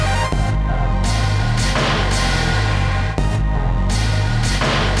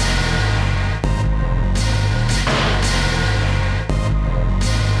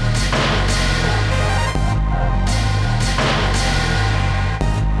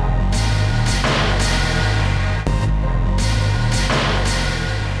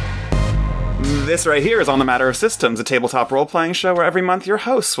This right here is On the Matter of Systems, a tabletop role-playing show where every month your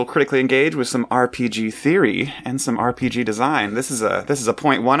hosts will critically engage with some RPG theory and some RPG design. This is a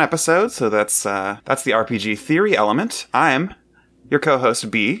point one episode, so that's the RPG theory element. I'm your co-host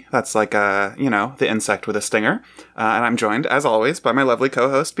B. That's like the insect with a stinger, and I'm joined as always by my lovely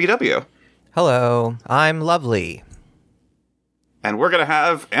co-host BW. Hello, I'm lovely, and we're gonna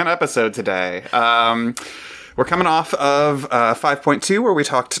have an episode today. We're coming off of 5.2, where we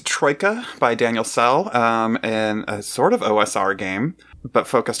talked Troika by Daniel Sell, in a sort of OSR game, but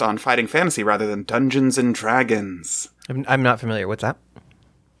focused on fighting fantasy rather than Dungeons and Dragons. I'm not familiar. What's that?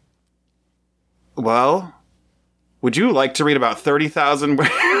 Well, would you like to read about 30,000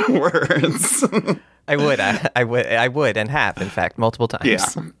 words? I would, and have, in fact, multiple times. Yeah,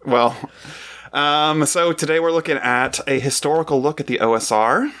 well, so today we're looking at a historical look at the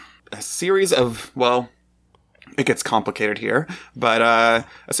OSR, a series of, well, it gets complicated here, but a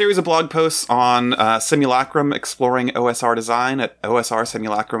series of blog posts on Simulacrum exploring OSR design at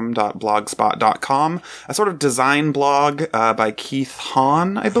osrsimulacrum.blogspot.com. A sort of design blog by Keith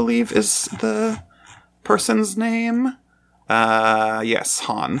Hahn, I believe is the person's name. Yes,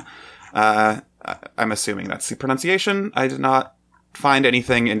 Hahn. I'm assuming that's the pronunciation. I did not find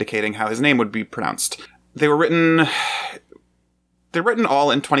anything indicating how his name would be pronounced. They're written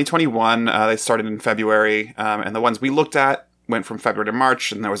all in 2021. They started in February, and the ones we looked at went from February to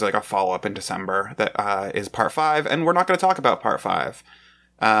March, and there was like a follow-up in December that is part 5, and we're not going to talk about part 5.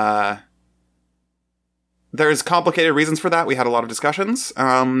 There's complicated reasons for that. We had a lot of discussions,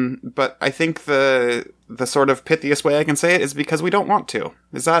 but I think the sort of pithiest way I can say it is because we don't want to.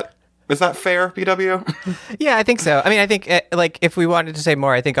 Is that fair, BW? Yeah, I think so. I mean, I think, if we wanted to say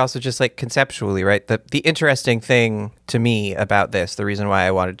more, I think also just, conceptually, right? The interesting thing to me about this, the reason why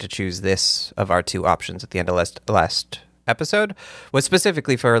I wanted to choose this of our two options at the end of last episode, was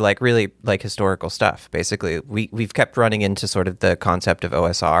specifically for, really, historical stuff. Basically, we've kept running into sort of the concept of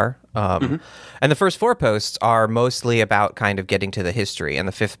OSR. And the first 4 posts are mostly about kind of getting to the history, and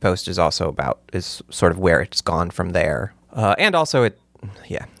the 5th post is sort of where it's gone from there. And also it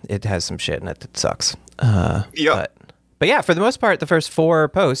has some shit in it that sucks. Yeah. But yeah, for the most part, the first 4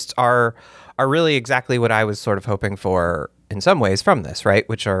 posts are really exactly what I was sort of hoping for in some ways from this, right?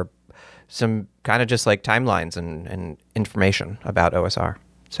 Which are some kind of just timelines and information about OSR.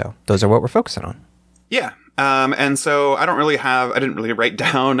 So those are what we're focusing on. Yeah. And so I didn't really write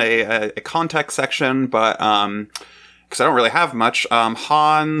down a context section, but because I don't really have much.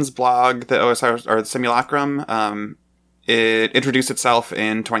 Han's blog, the OSR or the Simulacrum, it introduced itself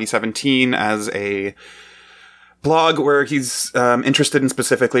in 2017 as a blog where he's interested in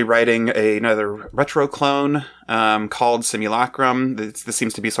specifically writing another retro clone called Simulacrum. This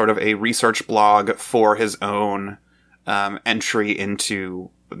seems to be sort of a research blog for his own entry into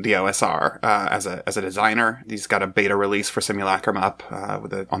the OSR as a designer. He's got a beta release for Simulacrum up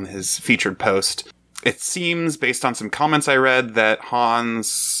on his featured post. It seems, based on some comments I read, that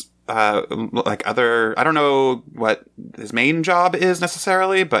Hans... I don't know what his main job is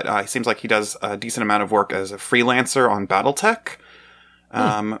necessarily, but it seems like he does a decent amount of work as a freelancer on BattleTech,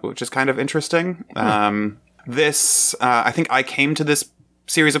 which is kind of interesting. I think I came to this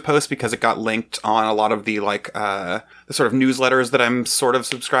series of posts because it got linked on a lot of the the sort of newsletters that I'm sort of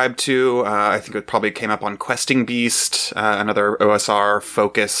subscribed to. I think it probably came up on Questing Beast, another OSR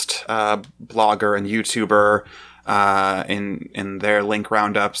focused blogger and YouTuber. In their link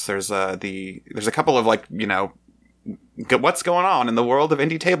roundups, there's a couple of what's going on in the world of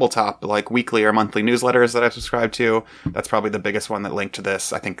indie tabletop, weekly or monthly newsletters that I subscribe to. That's probably the biggest one that linked to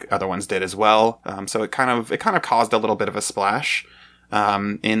this. I think other ones did as well. So it kind of caused a little bit of a splash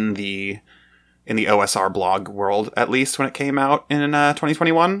in the OSR blog world, at least when it came out in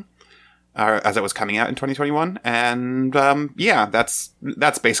 2021. As it was coming out in 2021, and that's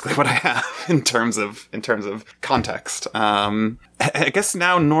basically what I have in terms of context. I guess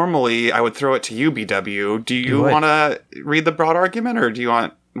now normally I would throw it to you, BW. Do you want to read the broad argument, or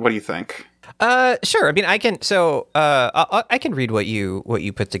what do you think? Sure. I mean, I can. So I can read what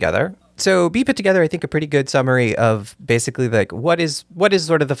you put together. So B put together, I think, a pretty good summary of basically what is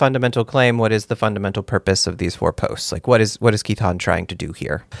sort of the fundamental claim, what is the fundamental purpose of these 4 posts, what is Keith Hahn trying to do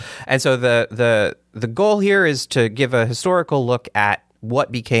here, and so the goal here is to give a historical look at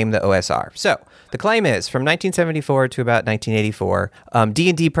what became the OSR. So the claim is from 1974 to about 1984,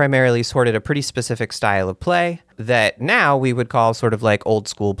 D&D primarily sorted a pretty specific style of play that now we would call sort of old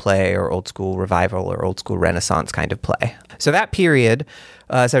school play or old school revival or old school Renaissance kind of play. So that period,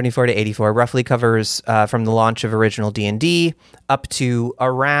 74 to 84, roughly covers from the launch of original D&D up to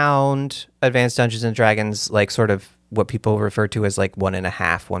around Advanced Dungeons and Dragons, sort of what people refer to as like 1.5,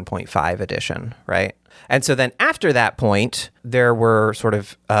 1.5 edition, right? And so then after that point, there were sort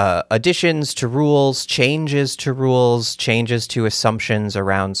of additions to rules, changes to assumptions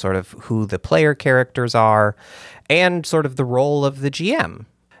around sort of who the player characters are, and sort of the role of the GM.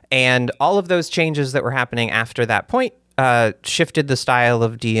 And all of those changes that were happening after that point shifted the style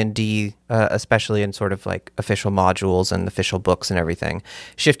of D&D, especially in sort of like official modules and official books and everything,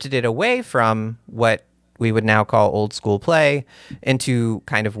 shifted it away from what we would now call old school play into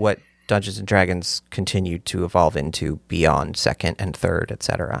kind of what Dungeons and Dragons continued to evolve into beyond second and third,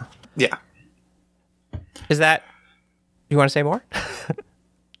 etc. Yeah. Is that, you want to say more?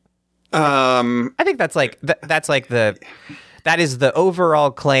 I think that's like that is the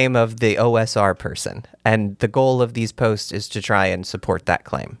overall claim of the OSR person, and the goal of these posts is to try and support that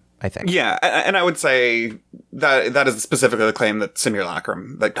claim, I think. Yeah, and I would say that is specifically the claim that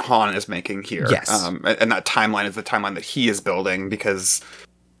Simulacrum, that Han is making here. Yes. And that timeline is the timeline that he is building, because,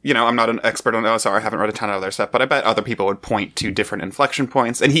 you know, I'm not an expert on OSR, I haven't read a ton of other stuff, but I bet other people would point to different inflection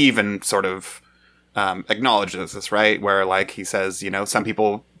points, and he even sort of acknowledges this, right? Where, like, he says, you know, some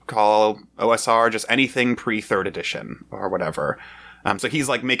people call OSR just anything pre-3rd edition or whatever. So he's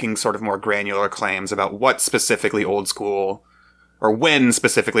like making sort of more granular claims about what specifically old school, or when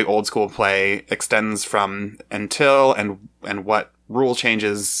specifically old school play extends from until, and what rule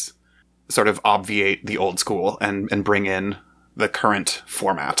changes sort of obviate the old school and bring in the current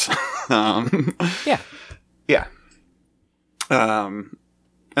format. Yeah. Yeah. And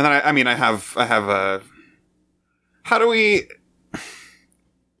then I have a, how do we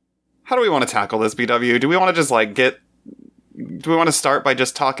want to tackle this, BW? Do we want to just like do we want to start by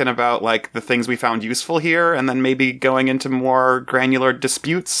just talking about like the things we found useful here and then maybe going into more granular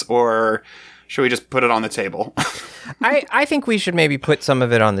disputes, or should we just put it on the table? I think we should maybe put some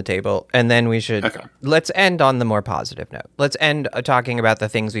of it on the table, and then we should, let's end on the more positive note. Let's end talking about the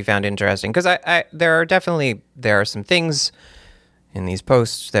things we found interesting, because there are some things in these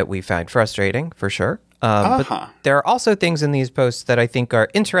posts that we find frustrating, for sure. But there are also things in these posts that I think are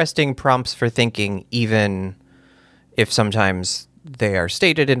interesting prompts for thinking, even if sometimes they are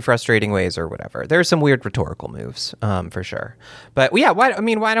stated in frustrating ways or whatever. There are some weird rhetorical moves, for sure. But yeah, why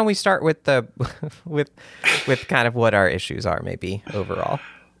don't we start with the with kind of what our issues are, maybe overall?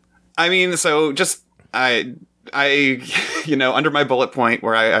 I mean, so just I you know, under my bullet point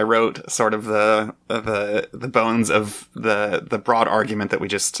where I wrote sort of the bones of the broad argument that we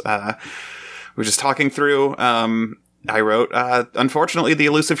were just talking through. I wrote, unfortunately, The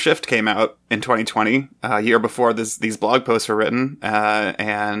Elusive Shift came out in 2020, a year before these blog posts were written,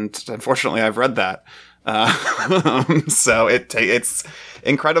 and unfortunately, I've read that. So it's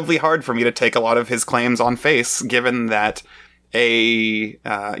incredibly hard for me to take a lot of his claims on face, given that Han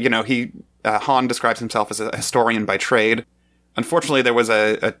describes himself as a historian by trade. Unfortunately, there was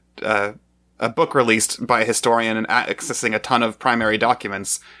a book released by a historian and accessing a ton of primary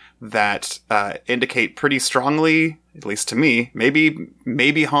documents that indicate pretty strongly, at least to me,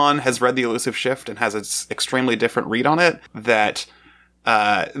 maybe Han has read The Elusive Shift and has an extremely different read on it, that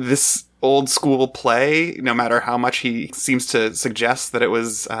this old school play, no matter how much he seems to suggest that it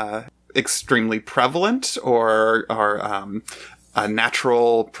was extremely prevalent or a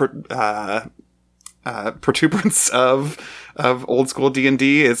natural protuberance of old school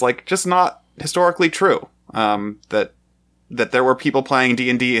D&D, is like just not historically true. That there were people playing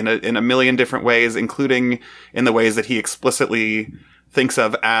D&D in a million different ways, including in the ways that he explicitly thinks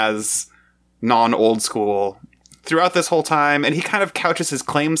of as non-old school throughout this whole time. And he kind of couches his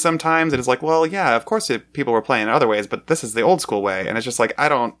claims sometimes. And it's like, well, yeah, of course people were playing in other ways, but this is the old school way. And it's just like, I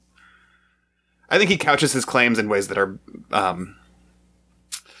think he couches his claims in ways that are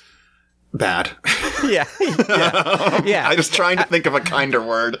bad. Yeah. I'm just trying to think of a kinder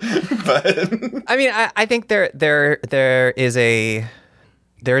word, but I mean, I think there is a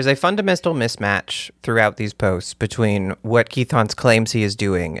fundamental mismatch throughout these posts between what Keith Hans claims he is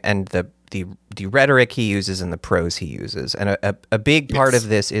doing and the rhetoric he uses and the prose he uses. And a big part of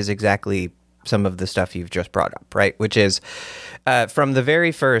this is exactly some of the stuff you've just brought up, right? Which is from the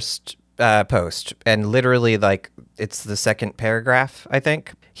very first post, and literally like it's the second paragraph, I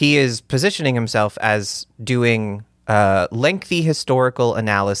think. He is positioning himself as doing lengthy historical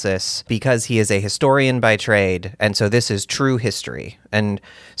analysis because he is a historian by trade, and so this is true history. And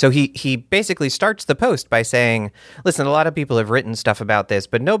so he basically starts the post by saying, listen, a lot of people have written stuff about this,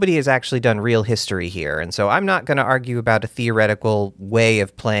 but nobody has actually done real history here, and so I'm not going to argue about a theoretical way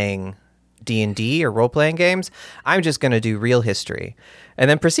of playing D&D or role-playing games. I'm just going to do real history. And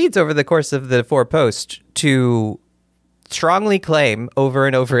then proceeds over the course of the 4 posts to strongly claim over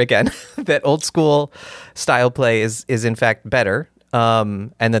and over again that old school style play is in fact better,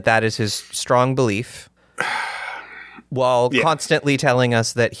 and that is his strong belief, while constantly telling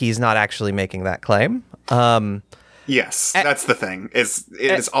us that he's not actually making that claim. Yes, that's the thing.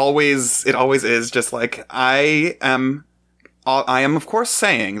 It always is just like, I am of course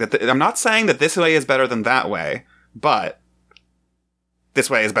saying that I'm not saying that this way is better than that way, but this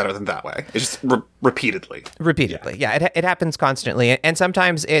way is better than that way. It's just repeatedly. Yeah. It happens constantly, and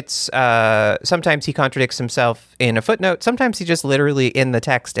sometimes sometimes he contradicts himself in a footnote. Sometimes he just literally in the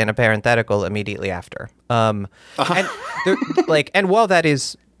text in a parenthetical immediately after. And while that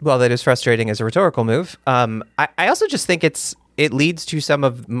is frustrating as a rhetorical move, I also just think it leads to some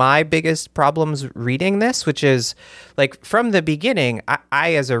of my biggest problems reading this, which is like from the beginning,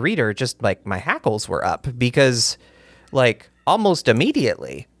 I as a reader just like my hackles were up because like almost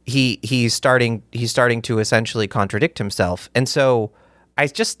immediately he's starting to essentially contradict himself. And so I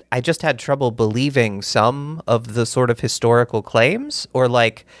just had trouble believing some of the sort of historical claims, or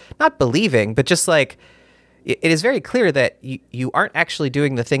like not believing, but just like it is very clear that you aren't actually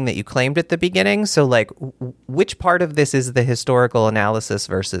doing the thing that you claimed at the beginning. So like which part of this is the historical analysis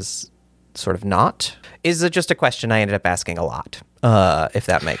versus sort of not is just a question I ended up asking a lot, if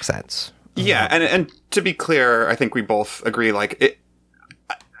that makes sense. Yeah, and to be clear, I think we both agree, like,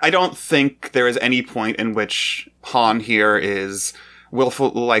 I don't think there is any point in which Han here is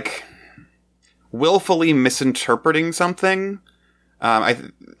willfully misinterpreting something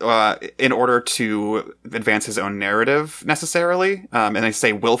in order to advance his own narrative, necessarily. And I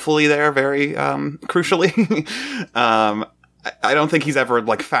say willfully there very crucially. I don't think he's ever,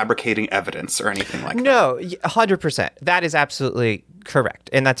 like, fabricating evidence or anything like that. No, 100%. That is absolutely correct.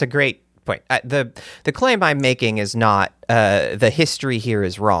 And that's a great point. The claim I'm making is not the history here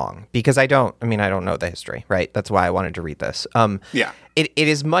is wrong, because I don't know the history, right? That's why I wanted to read this. It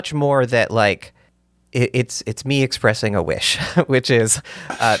is much more that, like, it's me expressing a wish, which is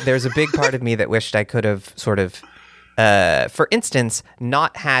there's a big part of me that wished I could have sort of, for instance,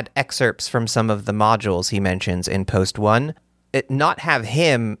 not had excerpts from some of the modules he mentions in Post 1, not have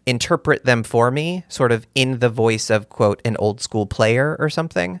him interpret them for me, sort of in the voice of, quote, an old school player or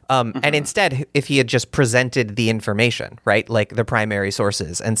something. And instead, if he had just presented the information, right, like the primary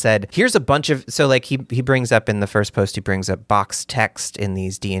sources, and said, here's a bunch of, so like he brings up in the first post, he brings up box text in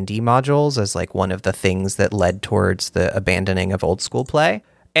these D&D modules as like one of the things that led towards the abandoning of old school play.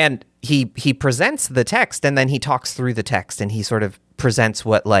 And he presents the text, and then he talks through the text, and he sort of presents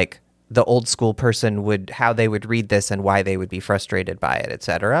what like the old school person how they would read this and why they would be frustrated by it,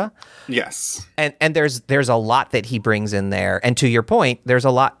 etc. Yes. And there's a lot that he brings in there. And to your point, there's a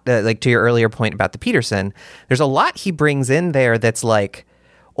lot, like to your earlier point about the Peterson, there's a lot he brings in there that's like,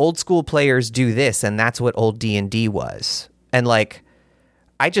 old school players do this, and that's what old D&D was. And like,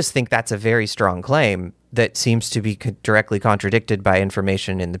 I just think that's a very strong claim that seems to be directly contradicted by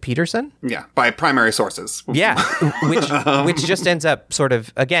information in the Peterson. Yeah, by primary sources. Yeah, which just ends up sort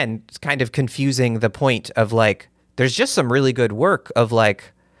of, again, kind of confusing the point of like, there's just some really good work of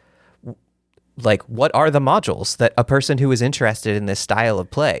like what are the modules that a person who is interested in this style of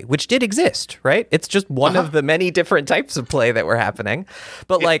play, which did exist, right? It's just one of the many different types of play that were happening.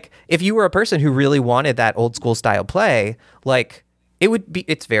 But like, if you were a person who really wanted that old school style play, like,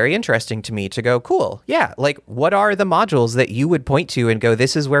 it's very interesting to me to go, cool, yeah, like, what are the modules that you would point to and go,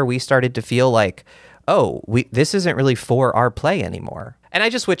 this is where we started to feel like, oh, this isn't really for our play anymore. And I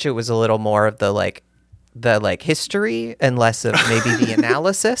just wish it was a little more of the history and less of maybe the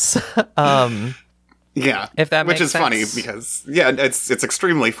analysis. Yeah, if that makes sense. Which is funny because, yeah, it's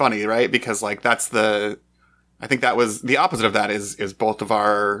extremely funny, right? Because like I think that was the opposite of that is both of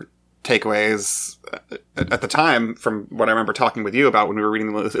our takeaways at the time from what I remember talking with you about when we were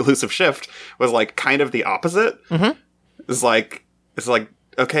reading the Elusive Shift was like kind of the opposite. Mm-hmm. It's like,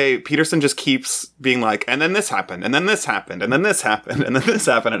 okay, Peterson just keeps being like, and then this happened, and then this happened, and then this happened, and then this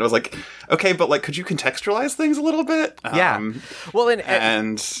happened. And I was like, okay, but like, could you contextualize things a little bit? Yeah. Well,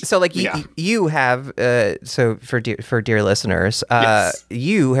 and so like you have, so for dear listeners, yes.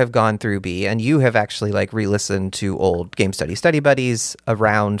 You have gone through B, and you have actually like re-listened to old Game Study Buddies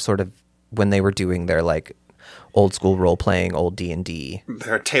around sort of when they were doing their like old school role playing, old D&D.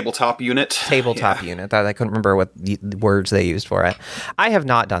 Their tabletop unit. Unit. I couldn't remember what the words they used for it. I have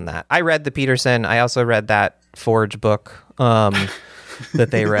not done that. I read the Peterson. I also read that Forge book that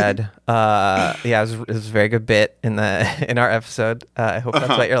they read. It was a very good bit in our episode. I hope that's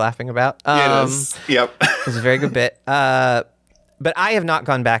what you're laughing about. It is. Yep. It was a very good bit. But I have not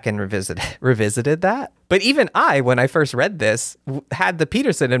gone back and revisited that. But even I, when I first read this, had the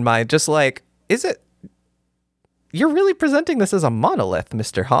Peterson in mind, just like, is you're really presenting this as a monolith,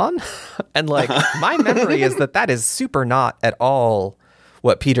 Mr. Hahn. And like, my memory is that is super not at all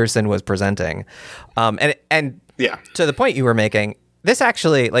what Peterson was presenting. And yeah, to the point you were making, this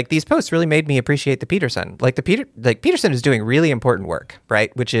actually, like, these posts really made me appreciate the Peterson. Like, Peterson is doing really important work,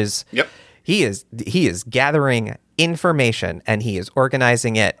 right? Which is, yep. he is gathering information, and he is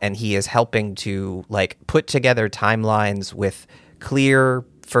organizing it, and he is helping to like put together timelines with clear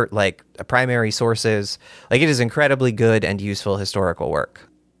for like primary sources. Like, it is incredibly good and useful historical work.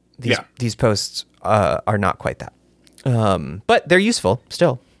 These posts are not quite that, but they're useful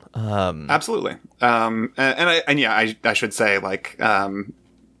still. Absolutely. I should say, like,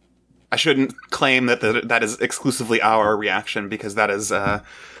 I shouldn't claim that is exclusively our reaction, because that is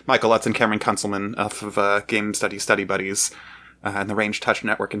Michael Lutz and Cameron Kunzelman of Game Study Buddies and the Range Touch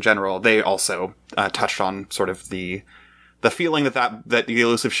Network in general. They also touched on sort of the feeling that the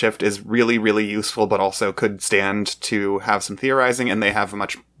elusive shift is really, really useful, but also could stand to have some theorizing, and they have a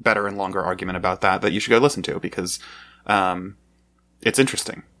much better and longer argument about that you should go listen to, because it's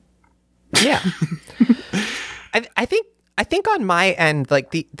interesting. Yeah. I think on my end,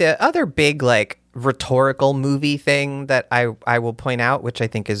 like the other big like rhetorical movie thing that I will point out, which I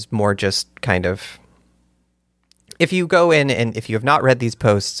think is more just kind of, if you go in and if you have not read these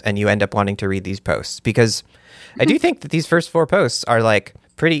posts and you end up wanting to read these posts, because I do think that these first 4 posts are like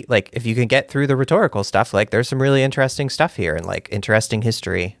pretty, like, if you can get through the rhetorical stuff, like there's some really interesting stuff here and like interesting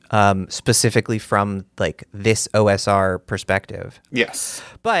history, specifically from like this OSR perspective. Yes.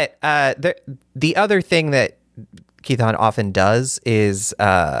 But the other thing that Keithon often does is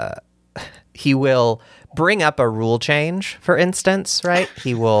he will bring up a rule change, for instance, right?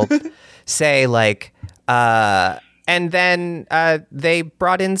 He will say like, and then they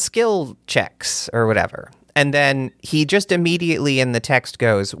brought in skill checks or whatever. And then he just immediately in the text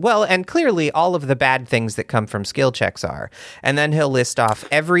goes, well, and clearly all of the bad things that come from skill checks are. And then he'll list off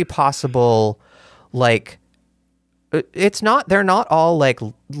every possible, like, they're not all like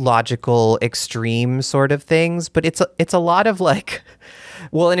logical extreme sort of things, but it's a lot of like,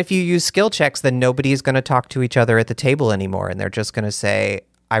 well, and if you use skill checks, then nobody's going to talk to each other at the table anymore. And they're just going to say,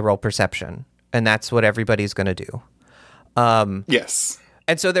 I roll perception. And that's what everybody's going to do. Yes.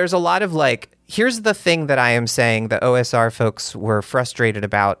 And so there's a lot of like, here's the thing that I am saying the OSR folks were frustrated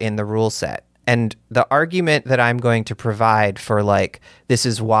about in the rule set. And the argument that I'm going to provide for like, this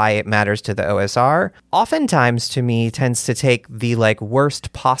is why it matters to the OSR, oftentimes to me tends to take the like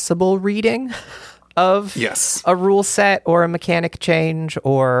worst possible reading of a rule set or a mechanic change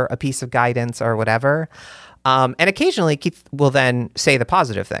or a piece of guidance or whatever. And occasionally Keith will then say the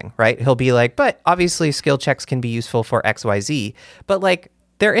positive thing, right? He'll be like, but obviously skill checks can be useful for XYZ, but like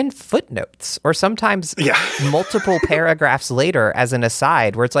they're in footnotes or sometimes multiple paragraphs later as an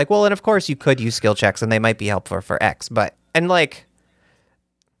aside where it's like, well, and of course you could use skill checks and they might be helpful for X, but, and like,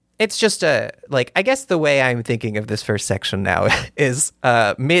 it's just like, I guess the way I'm thinking of this first section now is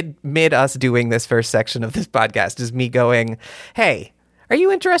mid us doing this first section of this podcast is me going, hey, are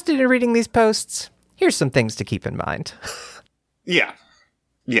you interested in reading these posts? Here's some things to keep in mind. Yeah.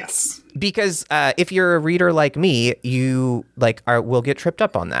 Yes. Because if you're a reader like me, you like will get tripped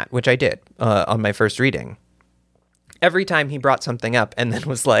up on that, which I did on my first reading. Every time he brought something up and then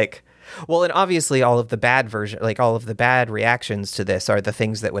was like, well, and obviously all of the bad all of the bad reactions to this are the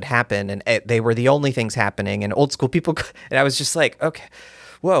things that would happen, and they were the only things happening, and old school people, and I was just like, okay,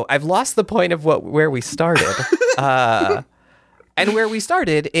 whoa, I've lost the point of where we started. And where we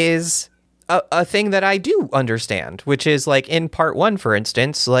started is a thing that I do understand, which is like in part 1, for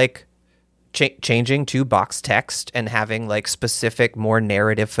instance, like changing to box text and having like specific, more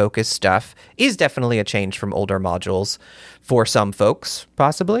narrative focused stuff is definitely a change from older modules for some folks,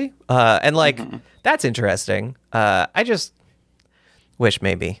 possibly. And like, that's interesting. I just wish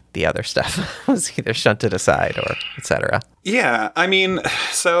maybe the other stuff was either shunted aside or etc. Yeah. I mean,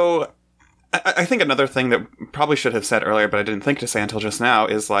 so I think another thing that probably should have said earlier, but I didn't think to say until just now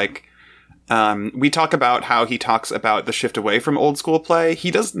is like, we talk about how he talks about the shift away from old school play.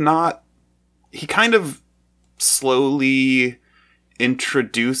 He does not, he kind of slowly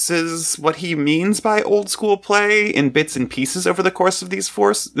introduces what he means by old school play in bits and pieces over the course of these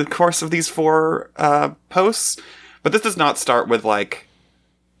four posts. But this does not start with like,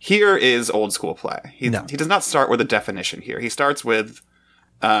 here is old school play. He does not start with a definition here. He starts with,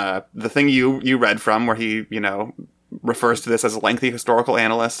 the thing you read from where he, refers to this as a lengthy historical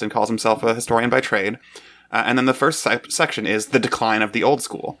analyst and calls himself a historian by trade. And then the first section is the decline of the old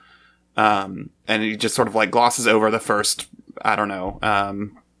school. And he just sort of like glosses over the first,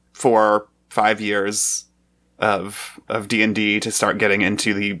 4-5 years of D&D to start getting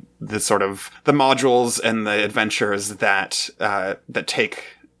into the sort of the modules and the adventures that take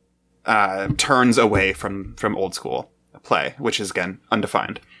turns away from old school play, which is again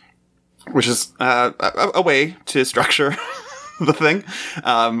undefined, which is a way to structure the thing.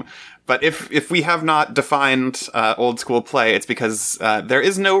 But if we have not defined old school play, it's because there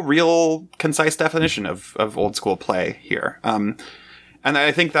is no real concise definition of old school play here. And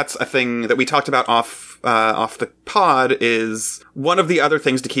I think that's a thing that we talked about off the pod, is one of the other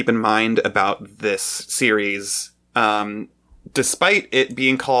things to keep in mind about this series, despite it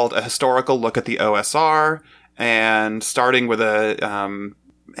being called a historical look at the OSR and starting with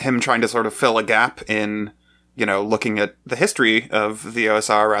him trying to sort of fill a gap in, looking at the history of the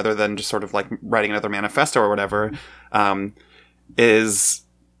OSR rather than just sort of like writing another manifesto or whatever, is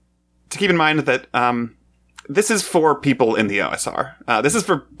to keep in mind that this is for people in the OSR. This is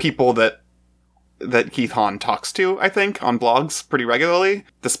for people that Keith Hahn talks to, I think, on blogs pretty regularly,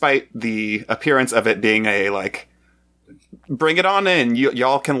 despite the appearance of it being a, like, bring it on in,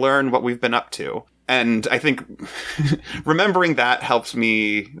 y'all can learn what we've been up to. And I think remembering that helps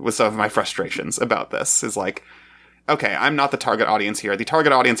me with some of my frustrations about this, is like, okay, I'm not the target audience here. The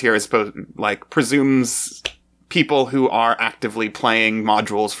target audience here is presumes people who are actively playing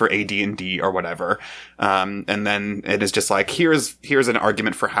modules for AD&D or whatever. And then it is just like, here's an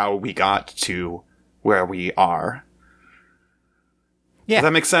argument for how we got to where we are. Yeah. Does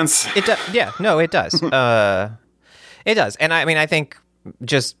that make sense? It does. Yeah, no, it does. It does. And I mean, I think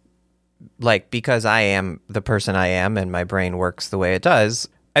just like, because I am the person I am and my brain works the way it does,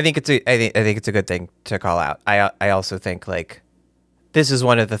 I think it's a good thing to call out. I also think, like, this is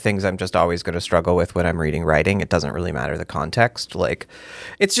one of the things I'm just always going to struggle with when I'm reading writing. It doesn't really matter the context. Like,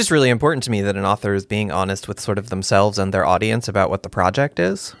 it's just really important to me that an author is being honest with sort of themselves and their audience about what the project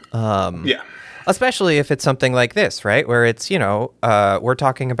is. Yeah. Especially if it's something like this, right? Where it's, we're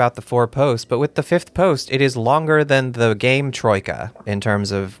talking about the 4 posts, but with the 5th post, it is longer than the game Troika in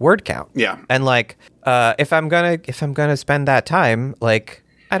terms of word count. Yeah. And like, if I'm gonna spend that time, like,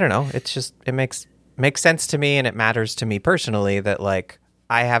 I don't know, it's just, it makes sense to me, and it matters to me personally that, like,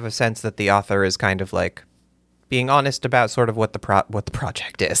 I have a sense that the author is kind of like being honest about sort of what the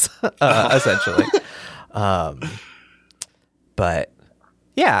project is, essentially. But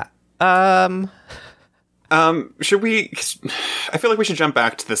yeah. Should we? I feel like we should jump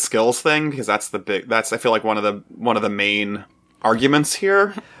back to the skills thing, because that's I feel like one of the main arguments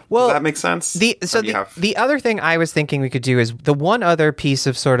here. Well, does that make sense? The other thing I was thinking we could do is the one other piece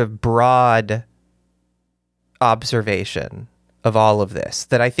of sort of broad observation of all of this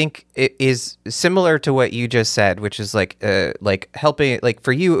that I think is similar to what you just said, which is like helping, like,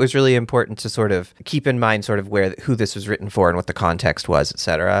 for you, it was really important to sort of keep in mind sort of who this was written for and what the context was,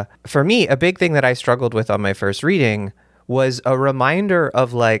 etc. For me, a big thing that I struggled with on my first reading was a reminder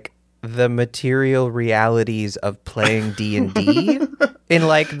of, like, the material realities of playing D&D in,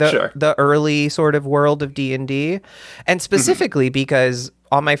 like, the early sort of world of D&D, and specifically because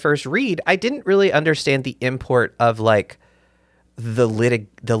on my first read, I didn't really understand the import of, like, the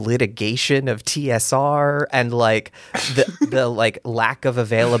litigation of TSR and, like, the like lack of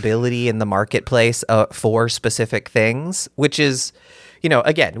availability in the marketplace for specific things, which is,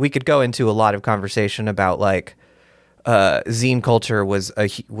 again, we could go into a lot of conversation about, like, zine culture was a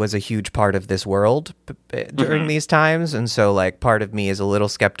huge part of this world during these times, and so, like, part of me is a little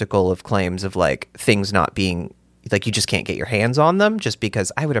skeptical of claims of, like, things not being, like, you just can't get your hands on them, just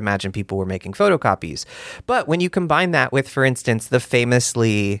because I would imagine people were making photocopies. But when you combine that with, for instance, the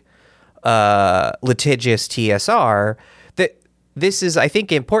famously litigious TSR, that this is, I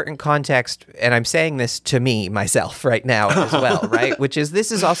think, important context, and I'm saying this to me, myself, right now as well, right? Which is,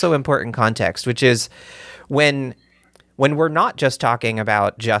 this is also important context, which is when we're not just talking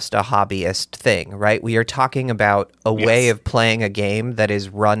about just a hobbyist thing, right? We are talking about a way of playing a game that is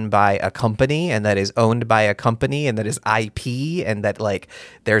run by a company and that is owned by a company and that is IP, and that, like,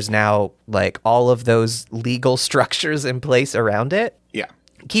 there's now, like, all of those legal structures in place around it. Yeah.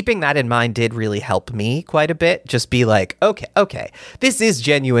 Keeping that in mind did really help me quite a bit. Just be like, okay, this is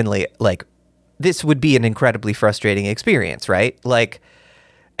genuinely, like, this would be an incredibly frustrating experience, right? Like,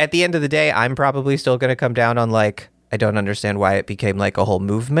 at the end of the day, I'm probably still going to come down on, like, I don't understand why it became, like, a whole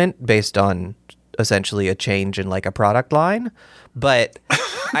movement based on essentially a change in, like, a product line. But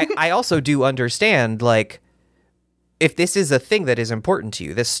I also do understand, like, if this is a thing that is important to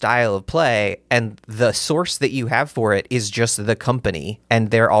you, this style of play, and the source that you have for it is just the company,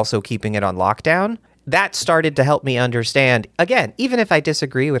 and they're also keeping it on lockdown, that started to help me understand, again, even if I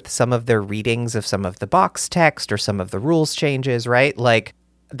disagree with some of their readings of some of the box text or some of the rules changes, right? Like,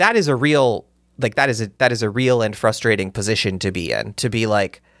 that is a real like that is a real and frustrating position to be in, to be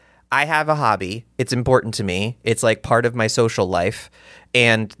like, I have a hobby. It's important to me. It's like part of my social life.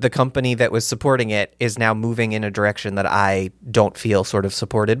 And the company that was supporting it is now moving in a direction that I don't feel sort of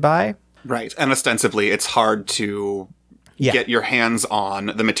supported by. Right. And ostensibly, it's hard to get your hands on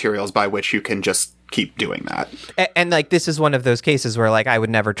the materials by which you can just keep doing that. And like, this is one of those cases where like I would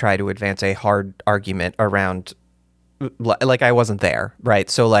never try to advance a hard argument around, like I wasn't there, right?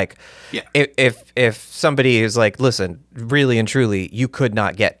 So like, if somebody is like, listen, really and truly, you could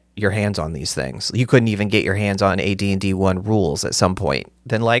not get your hands on these things. You couldn't even get your hands on AD&D 1 rules at some point.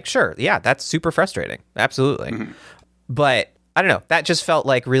 Then like, sure, yeah, that's super frustrating. Absolutely. Mm-hmm. But I don't know. That just felt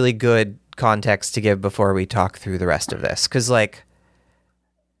like really good context to give before we talk through the rest of this. Because like,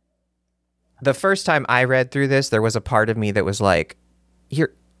 the first time I read through this, there was a part of me that was like,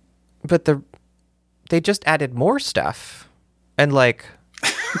 they just added more stuff. And like,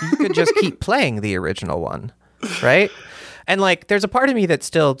 you could just keep playing the original one, right? And like, there's a part of me that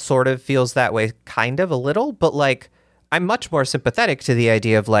still sort of feels that way, kind of a little, but like, I'm much more sympathetic to the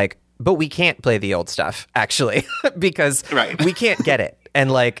idea of like, but we can't play the old stuff, actually, because we can't get it.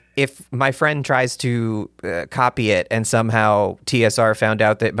 And like, if my friend tries to copy it and somehow TSR found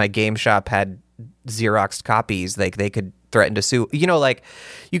out that my game shop had Xeroxed copies, like they could threaten to sue, you know, like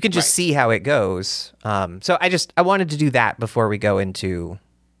you can just see how it goes. So I wanted to do that before we go into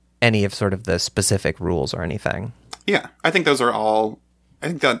any of sort of the specific rules or anything. Yeah, I think those are all,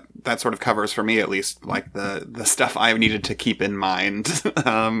 I think that sort of covers for me at least, like the stuff I needed to keep in mind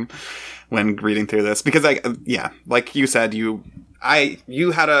when reading through this. Because like you said, you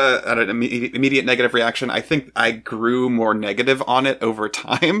had an immediate negative reaction. I think I grew more negative on it over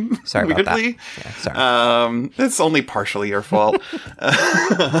time. Sorry about that. Yeah, sorry. It's only partially your fault.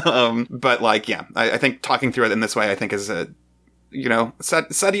 But like, yeah, I think talking through it in this way, I think is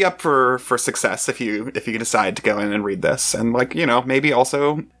set you up for success if you decide to go in and read this. And like, maybe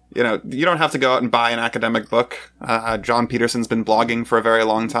also, you don't have to go out and buy an academic book. John Peterson's been blogging for a very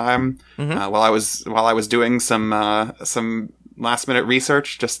long time. Mm-hmm. While I was doing some last minute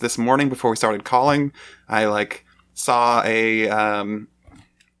research just this morning before we started calling, I like saw a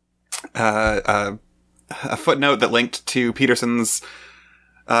footnote that linked to Peterson's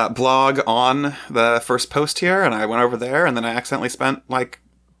blog on the first post here, and I went over there, and then I accidentally spent like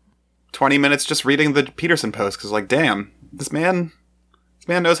 20 minutes just reading the Peterson post because, like, damn, this man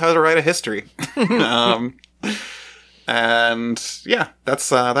knows how to write a history. And yeah,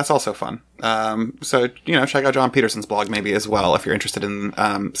 that's also fun. So check out John Peterson's blog maybe as well if you're interested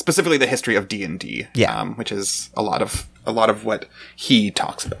in specifically the history of D&D, which is a lot of what he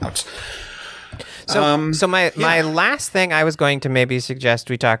talks about. So my last thing I was going to maybe suggest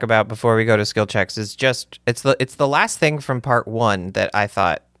we talk about before we go to skill checks is just it's the last thing from part 1 that I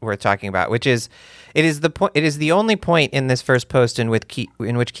thought worth talking about, which is it is the only point in this first post in which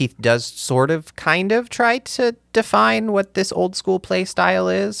Keith does sort of kind of try to define what this old school play style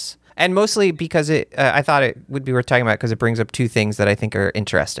is. And mostly because I thought it would be worth talking about because it brings up two things that I think are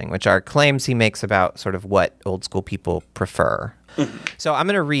interesting, which are claims he makes about sort of what old school people prefer. So I'm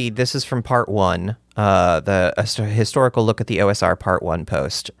going to read, this is from part 1, the historical look at the OSR part 1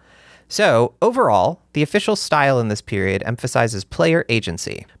 post. So, overall, the official style in this period emphasizes player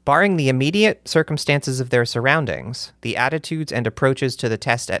agency. Barring the immediate circumstances of their surroundings, the attitudes and approaches to the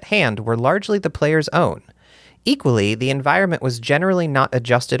test at hand were largely the player's own. Equally, the environment was generally not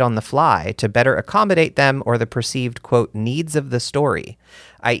adjusted on the fly to better accommodate them or the perceived, quote, needs of the story,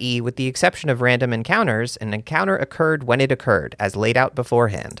 i.e., with the exception of random encounters, an encounter occurred when it occurred, as laid out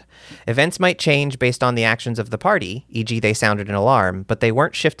beforehand. Events might change based on the actions of the party, e.g. they sounded an alarm, but they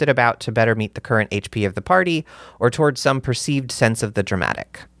weren't shifted about to better meet the current HP of the party or towards some perceived sense of the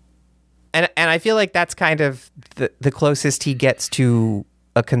dramatic. And I feel like that's kind of the closest he gets to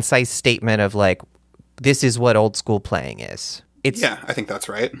a concise statement of, like, this is what old school playing is. Yeah, I think that's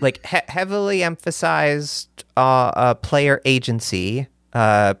right. Like heavily emphasized player agency.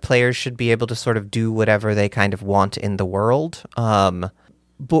 Players should be able to sort of do whatever they kind of want in the world.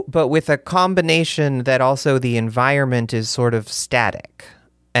 But with a combination that also the environment is sort of static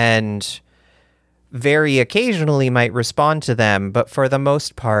and very occasionally might respond to them. But for the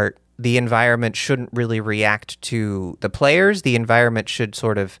most part, the environment shouldn't really react to the players. The environment should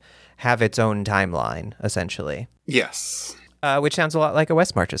sort of have its own timeline, essentially. Yes. Which sounds a lot like a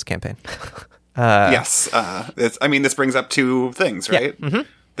West Marches campaign. Yes. This brings up two things, right? Yeah. Mm-hmm.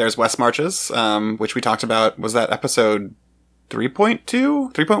 There's West Marches, which we talked about. Was that episode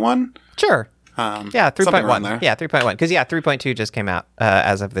 3.2? 3.1? Sure. Yeah, 3.1. There. Yeah, 3.1. Because, 3.2 just came out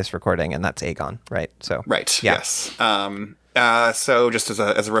as of this recording, and that's Aegon, right? So right, yeah. Yes. So just as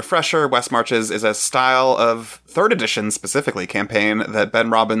a refresher, West Marches is a style of 3rd edition specifically campaign that Ben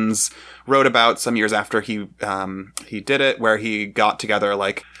Robbins wrote about some years after he did it, where he got together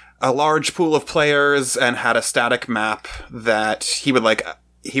like a large pool of players and had a static map that he would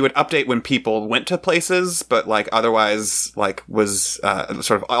update when people went to places, but like otherwise like was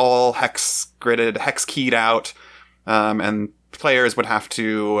sort of all hex gridded, hex keyed out, and players would have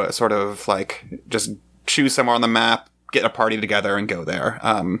to sort of like just choose somewhere on the map, get a party together and go there,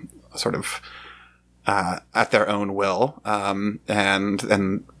 sort of, at their own will.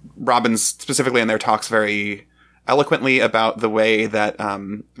 And Robbins specifically in there talks very eloquently about the way that,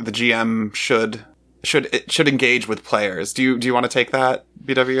 the GM should engage with players. Do you want to take that,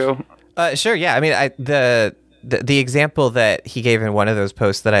 BW? Sure. Yeah. I mean, the example that he gave in one of those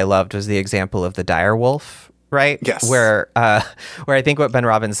posts that I loved was the example of the dire wolf. Right? Yes. Where I think what Ben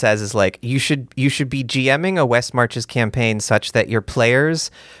Robbins says is like you should be GMing a West Marches campaign such that your players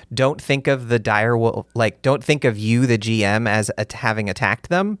don't think of the dire wolf, like don't think of you, the GM, as having attacked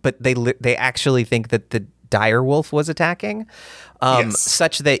them, but they actually think that the dire wolf was attacking, Yes.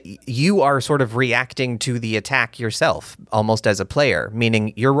 such that you are sort of reacting to the attack yourself, almost as a player,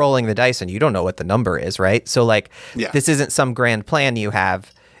 meaning you're rolling the dice and you don't know what the number is, right? So like this isn't some grand plan you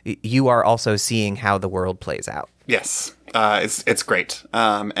have. You are also seeing how the world plays out. Yes, it's great.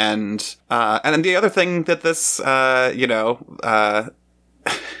 And then the other thing that this, the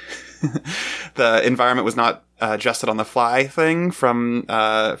environment was not adjusted on the fly thing from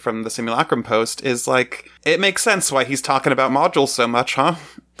the Simulacrum post is like, it makes sense why he's talking about modules so much, huh?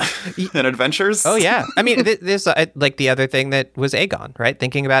 In adventures. Oh yeah, I mean, this like the other thing that was Aegon, right?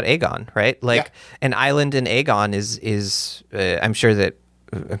 Thinking about Aegon, right? Like an island in Aegon is I'm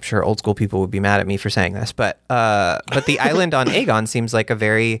sure old school people would be mad at me for saying this, but the island on Aegon seems like a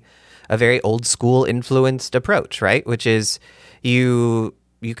very old school influenced approach, right? Which is you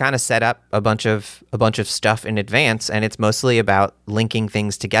kind of set up a bunch of stuff in advance, and it's mostly about linking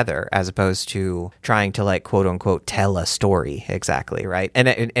things together as opposed to trying to like quote unquote tell a story exactly, right? And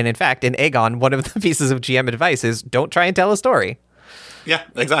in fact, in Aegon, one of the pieces of GM advice is don't try and tell a story. Yeah,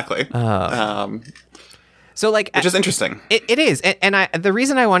 exactly. So like, which is interesting. It is, and the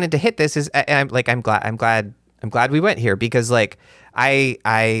reason I wanted to hit this is, I'm glad we went here because like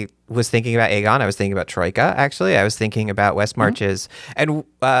I was thinking about Aegon, I was thinking about Troika. Actually, I was thinking about West Marches, and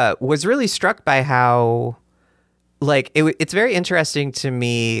was really struck by how like it's very interesting to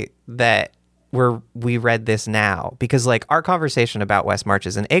me that we read this now because like our conversation about West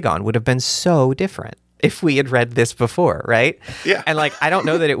Marches and Aegon would have been so different if we had read this before, right? Yeah. And like, I don't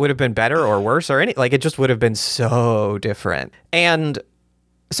know that it would have been better or worse or any, like it just would have been so different. And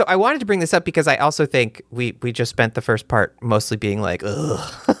so I wanted to bring this up because I also think we just spent the first part mostly being like,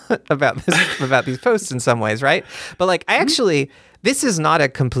 ugh, about these posts in some ways, right? But like, this is not a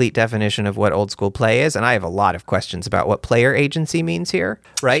complete definition of what old school play is. And I have a lot of questions about what player agency means here,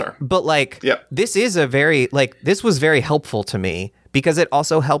 right? Sure. But like, this is this was very helpful to me because it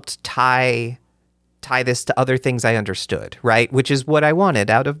also helped tie this to other things I understood, right? Which is what I wanted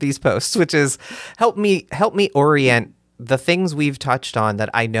out of these posts, which is help me orient the things we've touched on that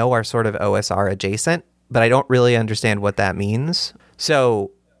I know are sort of OSR adjacent, but I don't really understand what that means.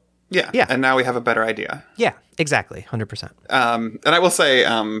 So yeah. And now we have a better idea. Yeah, exactly. 100%. And I will say,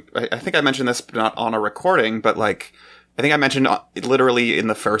 I think I mentioned this not on a recording, but like, I think I mentioned literally in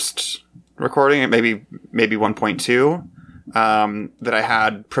the first recording, maybe 1.2, that I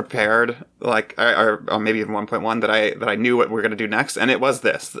had prepared, like, or maybe even 1.1 that I knew what we were going to do next, and it was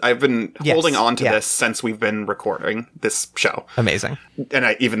this. I've been holding on to this since we've been recording this show. Amazing.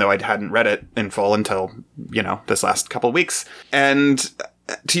 And even though I hadn't read it in full until, this last couple of weeks. And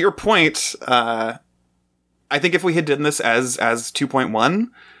to your point, I think if we had done this as 2.1,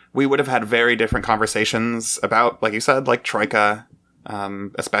 we would have had very different conversations about, like you said, like Troika,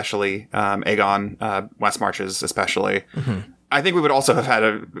 especially, Aegon, West Marches especially. Mm-hmm. I think we would also have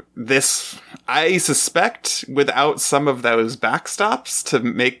had this, I suspect, without some of those backstops to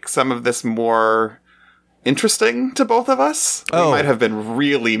make some of this more interesting to both of us. We might have been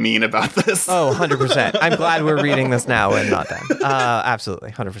really mean about this. 100%. I'm glad we're reading this now and not then.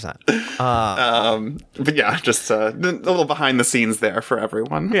 Absolutely, 100%. But yeah, just a little behind the scenes there for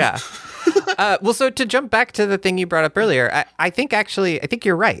everyone. Yeah. Well, so to jump back to the thing you brought up earlier, I think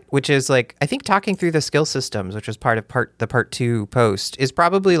you're right, which is like, I think talking through the skill systems, which was part of the part 2 post, is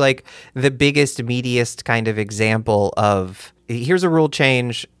probably like the biggest, meatiest kind of example of here's a rule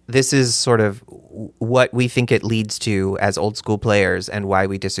change. This is sort of what we think it leads to as old school players and why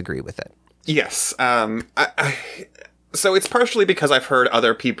we disagree with it. Yes. So it's partially because I've heard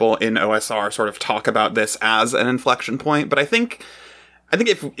other people in OSR sort of talk about this as an inflection point, but I think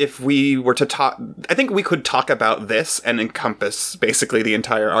if we were to talk, I think we could talk about this and encompass basically the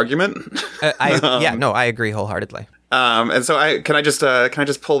entire argument. I agree wholeheartedly. And so can I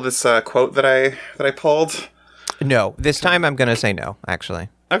just pull this quote that I pulled? No, this time I'm going to say no, actually.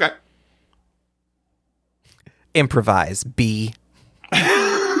 Okay. Improvise, B.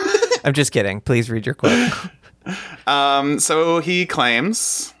 I'm just kidding. Please read your quote. So he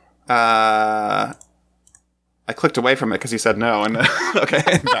claims, I clicked away from it because he said no, and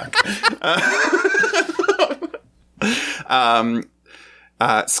okay, back.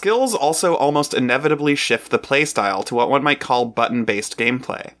 Skills also almost inevitably shift the playstyle to what one might call button-based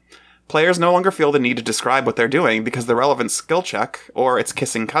gameplay. Players no longer feel the need to describe what they're doing because the relevant skill check, or its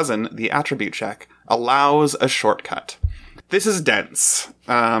kissing cousin, the attribute check, allows a shortcut. This is dense,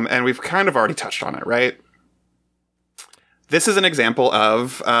 and we've kind of already touched on it, right? This is an example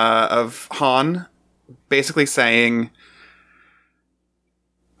of Han basically saying,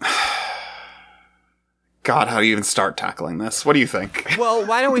 God, how do you even start tackling this? What do you think? Well,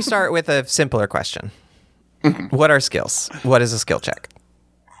 why don't we start with a simpler question? What are skills? What is a skill check?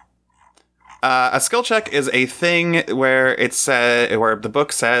 A skill check is a thing where where the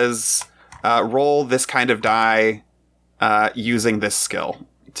book says, roll this kind of die using this skill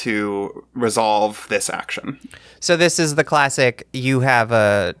to resolve this action. So this is the classic, you have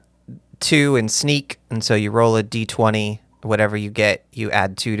a 2 in sneak, and so you roll a d20, whatever you get, you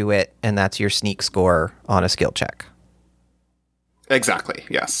add 2 to it, and that's your sneak score on a skill check. Exactly,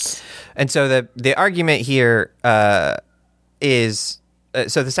 yes. And so the argument here is,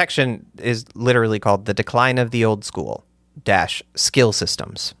 so the section is literally called The Decline of the Old School - Skill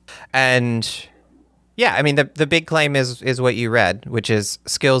Systems. And yeah, I mean, the big claim is what you read, which is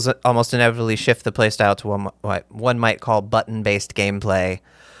skills almost inevitably shift the playstyle to what one might call button-based gameplay,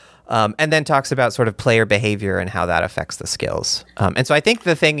 and then talks about sort of player behavior and how that affects the skills. And so I think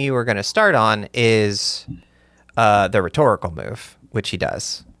the thing you were going to start on is the rhetorical move, which he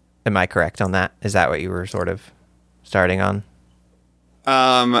does. Am I correct on that? Is that what you were sort of starting on?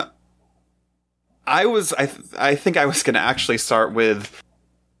 I think I was going to actually start with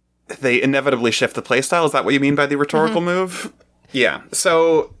they inevitably shift the playstyle. Is that what you mean by the rhetorical move? Yeah.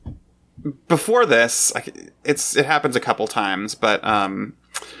 So before this, it happens a couple times, but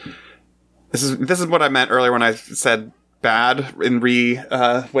this is what I meant earlier when I said bad in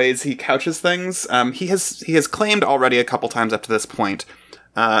ways he couches things. He has claimed already a couple times up to this point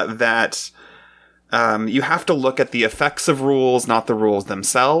that you have to look at the effects of rules, not the rules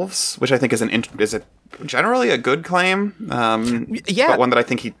themselves, which I think is generally a good claim. But one that I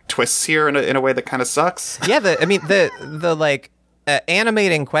think he twists here in a way that kind of sucks. Yeah, the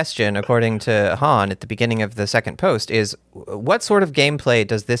animating question, according to Han at the beginning of the second post, is what sort of gameplay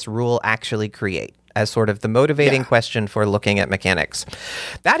does this rule actually create? As sort of the motivating question for looking at mechanics.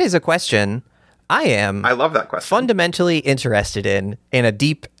 That is a question I love that question. Fundamentally interested in a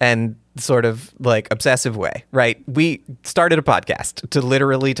deep and sort of like obsessive way, right? We started a podcast to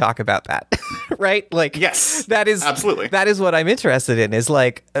literally talk about that, right? Like, yes, that is absolutely, that is what I'm interested in, is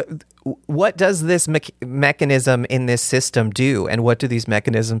like, what does this mechanism in this system do? And what do these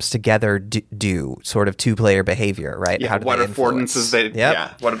mechanisms together do sort of to player behavior, right? Yeah, how do what they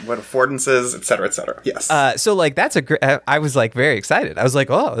affordances what affordances, et cetera, et cetera. Yes. So like, that's I was like very excited. I was like,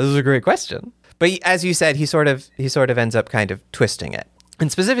 oh, this is a great question. But as you said, he sort of ends up kind of twisting it.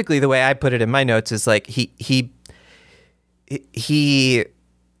 And specifically, the way I put it in my notes is like he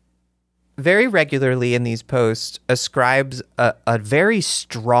very regularly in these posts ascribes a very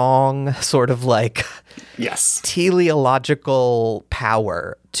strong sort of like teleological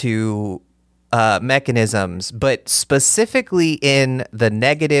power to mechanisms, but specifically in the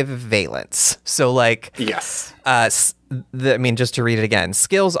negative valence. So like, yes. Just to read it again,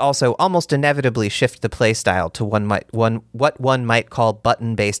 skills also almost inevitably shift the playstyle to what one might call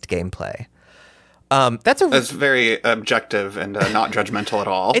button-based gameplay. That's very objective and not judgmental at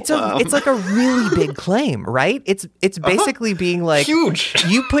all. It's like a really big claim, right? It's basically being like, huge.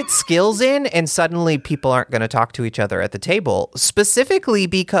 You put skills in, and suddenly people aren't going to talk to each other at the table. Specifically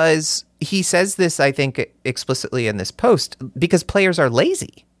because he says this, I think, explicitly in this post, because players are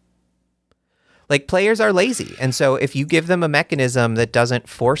lazy. Like, players are lazy. And so if you give them a mechanism that doesn't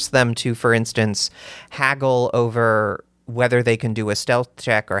force them to, for instance, haggle over whether they can do a stealth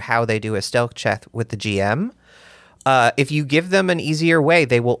check or how they do a stealth check with the GM, if you give them an easier way,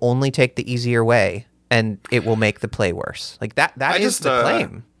 they will only take the easier way, and it will make the play worse. Like, that is the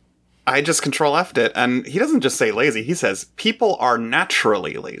claim. I just Control F'd it, and he doesn't just say lazy. He says people are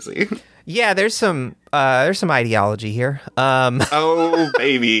naturally lazy. Yeah, there's some ideology here. Oh,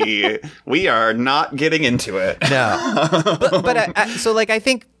 baby. We are not getting into it. No. But so like I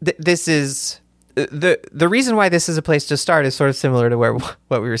think this is the reason why this is a place to start is sort of similar to what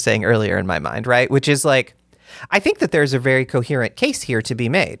we were saying earlier in my mind, right? Which is like I think that there's a very coherent case here to be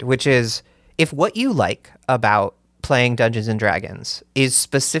made, which is if what you like about playing Dungeons and Dragons is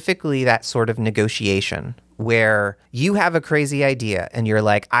specifically that sort of negotiation where you have a crazy idea and you're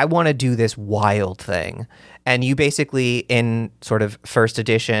like, I want to do this wild thing. And you basically, in sort of first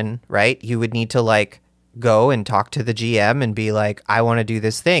edition, right, you would need to like go and talk to the GM and be like, I want to do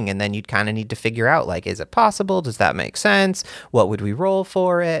this thing. And then you'd kind of need to figure out, like, is it possible? Does that make sense? What would we roll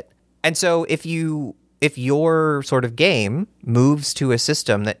for it? And so if your sort of game moves to a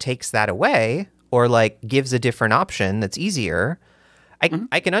system that takes that away or like gives a different option that's easier,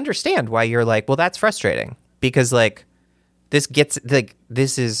 I can understand why you're like, well, that's frustrating because like this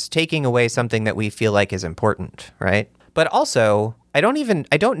is taking away something that we feel like is important, right? But also, I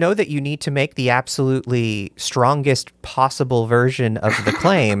don't know that you need to make the absolutely strongest possible version of the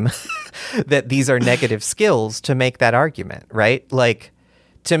claim that these are negative skills to make that argument, right? Like,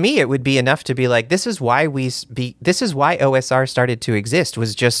 to me, it would be enough to be like, this is why OSR started to exist,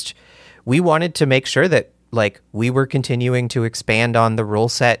 was just we wanted to make sure that like we were continuing to expand on the rule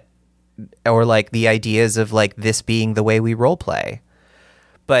set or like the ideas of like this being the way we role play.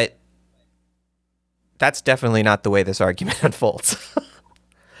 But that's definitely not the way this argument unfolds.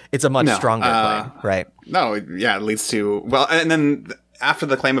 It's a much stronger claim, right? No, yeah, it leads to, well, and then after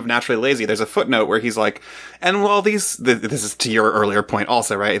the claim of naturally lazy, there's a footnote where he's like, and well, this is to your earlier point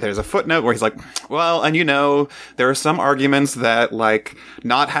also, right? There's a footnote where he's like, well, and there are some arguments that like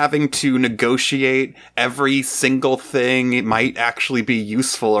not having to negotiate every single thing, it might actually be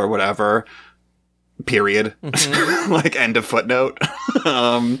useful or whatever, period. Mm-hmm. Like, end of footnote.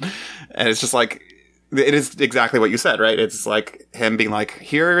 And it's just like, it is exactly what you said, right? It's like him being like,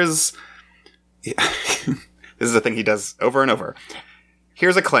 this is the thing he does over and over.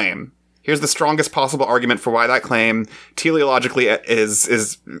 Here's a claim. Here's the strongest possible argument for why that claim teleologically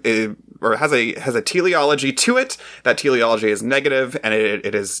is or has a teleology to it. That teleology is negative and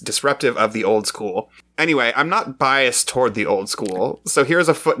it is disruptive of the old school. Anyway, I'm not biased toward the old school. So here's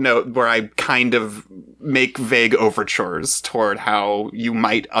a footnote where I kind of make vague overtures toward how you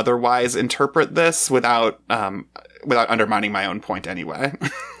might otherwise interpret this without undermining my own point anyway.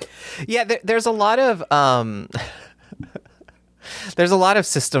 Yeah, there's a lot of there's a lot of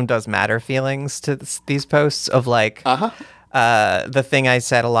system does matter feelings to these posts of like, the thing I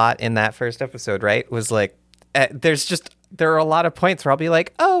said a lot in that first episode, right, was like, there are a lot of points where I'll be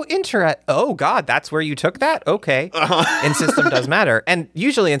like, oh, oh God, that's where you took that? Okay. In system does matter. And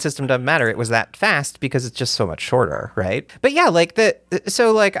usually in system doesn't matter, it was that fast because it's just so much shorter, right? But yeah, like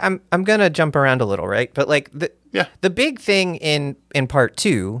so like I'm gonna jump around a little, right? But like the big thing in part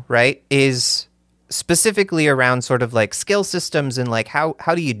 2, right, is specifically around sort of like skill systems and like how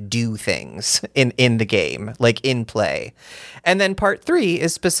do you do things in the game, like in play. And then part 3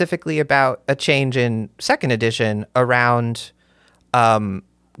 is specifically about a change in second edition around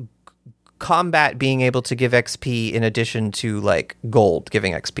combat being able to give XP in addition to like gold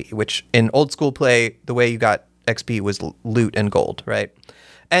giving XP, which in old school play, the way you got XP was loot and gold, right?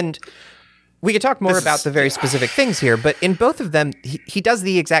 And we could talk more about the very specific things here, but in both of them, he does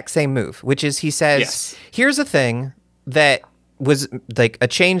the exact same move, which is he says, here's a thing that was like a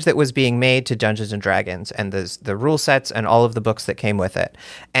change that was being made to Dungeons and Dragons and the rule sets and all of the books that came with it.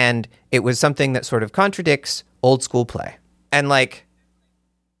 And it was something that sort of contradicts old school play. And like,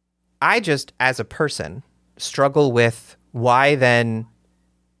 I just, as a person, struggle with why then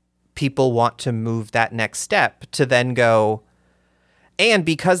people want to move that next step to then go, and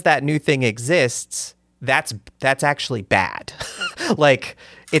because that new thing exists, that's actually bad. Like,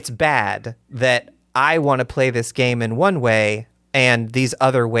 it's bad that I want to play this game in one way and these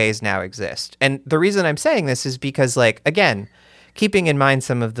other ways now exist. And the reason I'm saying this is because, like, again, keeping in mind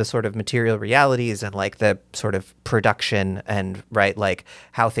some of the sort of material realities and like the sort of production and right, like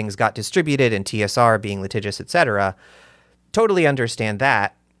how things got distributed and TSR being litigious, etc. Totally understand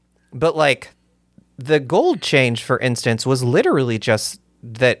that. But like, the gold change, for instance, was literally just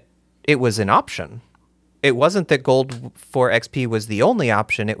that it was an option. It wasn't that gold for XP was the only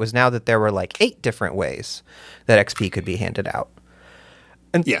option. It was now that there were like 8 different ways that XP could be handed out.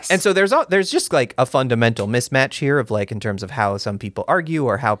 And, yes. And so there's just like a fundamental mismatch here of like in terms of how some people argue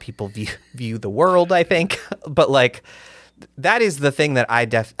or how people view the world, I think. But like, that is the thing that I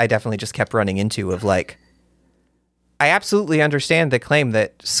definitely just kept running into of like, I absolutely understand the claim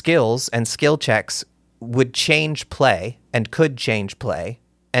that skills and skill checks would change play and could change play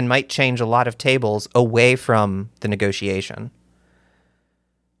and might change a lot of tables away from the negotiation.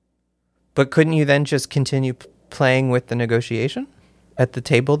 But couldn't you then just continue playing with the negotiation at the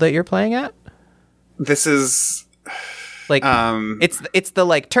table that you're playing at? This is like it's the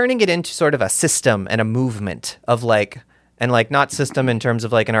like turning it into sort of a system and a movement of like, and like not system in terms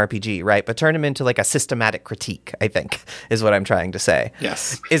of like an RPG, right? But turn them into like a systematic critique, I think, is what I'm trying to say.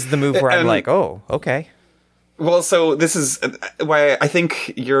 Yes. Is the move where I'm like, oh, okay. Well, so this is why I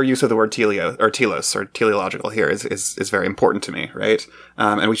think your use of the word telos or teleological here is very important to me, right?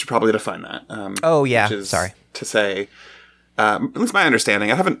 And we should probably define that. Oh yeah, which is sorry. To say, at least my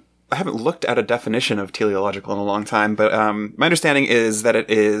understanding. I haven't looked at a definition of teleological in a long time, but my understanding is that it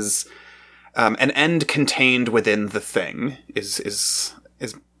is an end contained within the thing. Is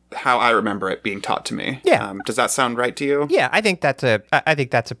how I remember it being taught to me. Yeah. Does that sound right to you? Yeah, I think that's a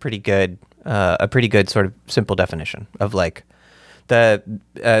pretty good sort of simple definition of like the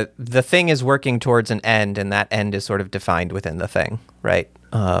thing is working towards an end, and that end is sort of defined within the thing, right?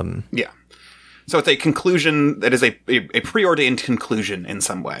 Yeah. So it's a conclusion that is a preordained conclusion in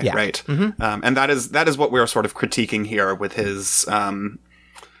some way, yeah. right? Mm-hmm. And that is what we're sort of critiquing here with his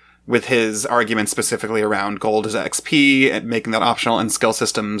argument specifically around gold as XP and making that optional, and skill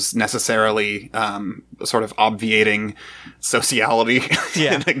systems necessarily sort of obviating sociality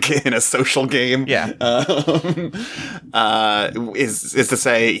in a social game. Yeah. Is to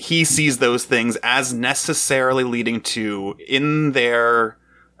say he sees those things as necessarily leading to in their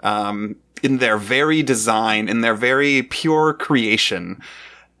very design, in their very pure creation,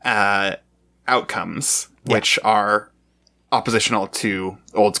 outcomes, which are oppositional to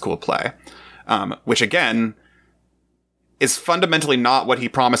old school play, which again is fundamentally not what he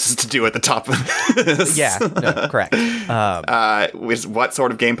promises to do at the top of this. Yeah, no, correct. What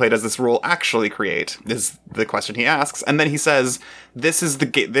sort of gameplay does this rule actually create is the question he asks, and then he says, "This is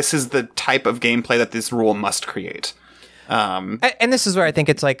the type of gameplay that this rule must create." And this is where I think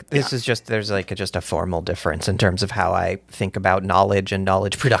it's like there's like just a formal difference in terms of how I think about knowledge and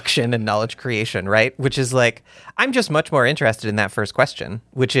knowledge production and knowledge creation, right? Which is like, I'm just much more interested in that first question,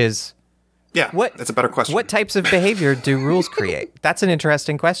 which is, that's a better question. What types of behavior do rules create? That's an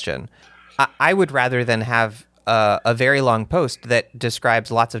interesting question. I would rather than have a very long post that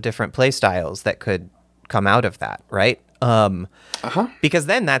describes lots of different play styles that could come out of that, right? Because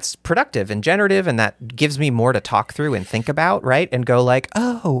then that's productive and generative, and that gives me more to talk through and think about, right? And go like,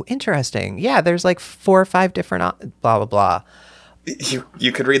 oh, interesting. Yeah, there's like 4 or 5 different blah, blah, blah.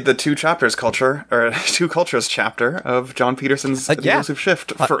 You could read the two cultures chapter of John Peterson's Elusive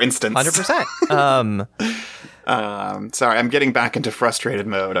Shift, for instance. 100%. Sorry, I'm getting back into frustrated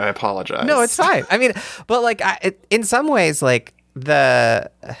mode. I apologize. No, it's fine. I mean, but like, in some ways, like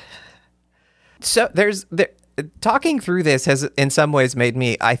talking through this has in some ways made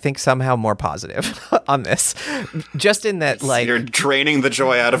me, I think, somehow more positive on this, just in that, like, you're draining the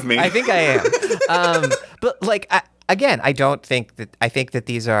joy out of me. I think I am. But like, I think that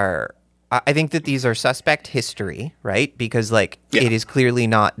these are suspect history, right? Because like, it is clearly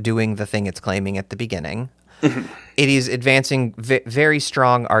not doing the thing it's claiming at the beginning. Mm-hmm. It is advancing very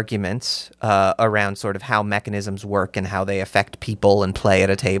strong arguments around sort of how mechanisms work and how they affect people and play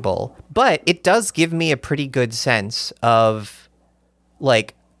at a table. But it does give me a pretty good sense of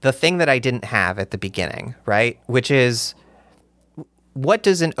like the thing that I didn't have at the beginning, right? Which is, what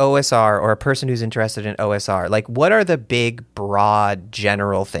does an OSR or a person who's interested in OSR, like, what are the big, broad,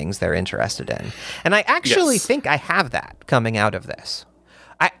 general things they're interested in? And I actually think I have that coming out of this.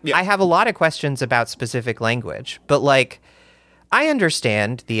 I have a lot of questions about specific language, but like, I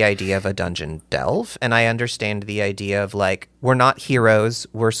understand the idea of a dungeon delve, and I understand the idea of like, we're not heroes,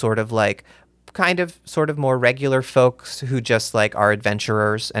 we're sort of like sort of more regular folks who just like are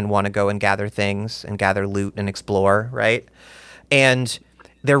adventurers and want to go and gather things and gather loot and explore, right? And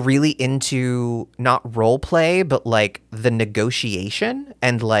they're really into not role play, but like the negotiation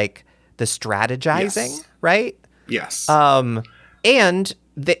and like the strategizing, right? Yes. And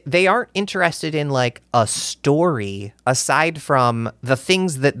they aren't interested in like a story aside from the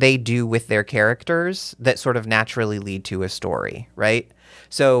things that they do with their characters that sort of naturally lead to a story, right?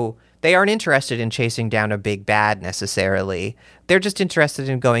 So they aren't interested in chasing down a big bad necessarily. They're just interested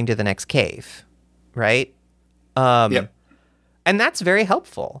in going to the next cave, right? And that's very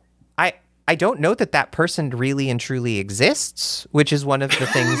helpful. I don't know that person really and truly exists, which is one of the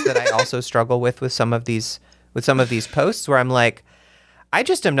things that I also struggle with some of these posts, where I'm like, I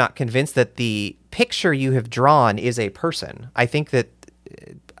just am not convinced that the picture you have drawn is a person. I think that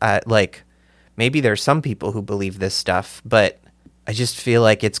like maybe there's some people who believe this stuff, but I just feel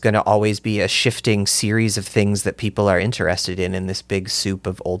like it's going to always be a shifting series of things that people are interested in this big soup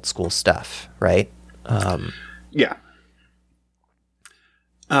of old school stuff, right? Yeah.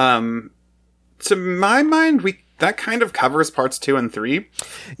 To my mind, that kind of covers parts 2 and 3.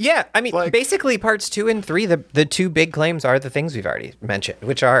 Yeah, I mean, basically parts 2 and 3, the two big claims are the things we've already mentioned,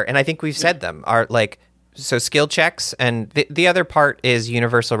 which are, and I think we've said them, are like, so skill checks, and the other part is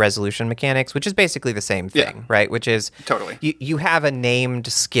universal resolution mechanics, which is basically the same thing, right? Which is totally you have a named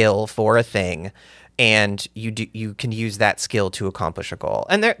skill for a thing, and you can use that skill to accomplish a goal.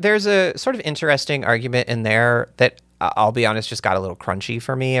 And there's a sort of interesting argument in there that I'll be honest, just got a little crunchy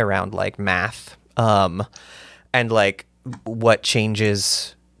for me around like math, and like what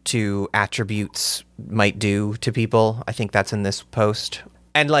changes to attributes might do to people. I think that's in this post.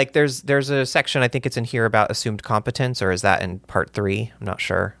 And like there's a section, I think it's in here, about assumed competence, or is that in part 3? I'm not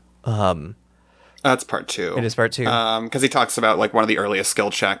sure. That's part 2. It is part 2. Because he talks about like one of the earliest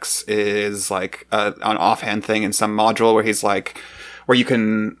skill checks is like an offhand thing in some module where he's like, where you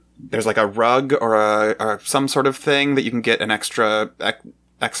can, there's like a rug or some sort of thing that you can get an extra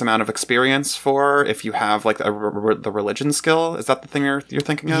X amount of experience for if you have like the religion skill. Is that the thing you're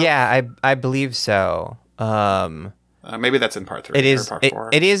thinking of? Yeah, I believe so. Maybe that's in part 3. It is. Or part 4.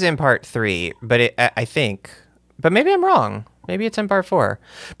 It is in part 3, but I think. But maybe I'm wrong. Maybe it's in part 4.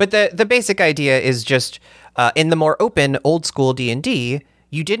 But the basic idea is just in the more open, old school D&D,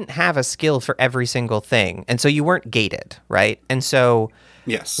 you didn't have a skill for every single thing, and so you weren't gated, right? And so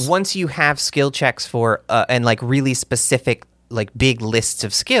yes, once you have skill checks for and like really specific, like big lists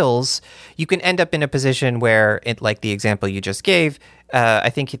of skills, you can end up in a position where, like the example you just gave,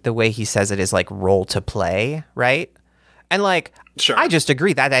 I think the way he says it is like roll to play, right? And like, sure. I just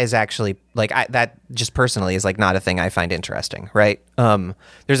agree that is actually like that just personally is like not a thing I find interesting, right?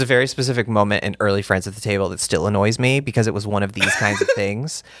 There's a very specific moment in early Friends at the Table that still annoys me because it was one of these kinds of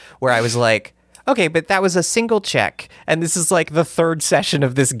things where I was like, okay, but that was a single check, and this is like the third session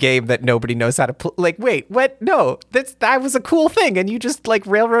of this game that nobody knows how to play. Like, wait, what? No, that was a cool thing, and you just like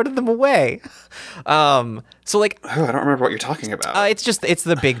railroaded them away. So like, I don't remember what you're talking about. It's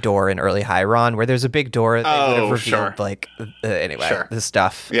the big door in early Hyron where there's a big door. They would have revealed, sure. Like anyway, sure. This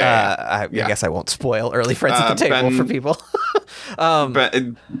stuff. Yeah. I guess I won't spoil early Friends at the Table for people.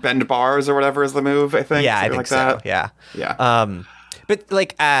 Bend bars or whatever is the move. I think. Yeah, I think like so. That. Yeah. But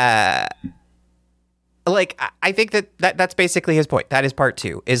like I think that's basically his point. That is part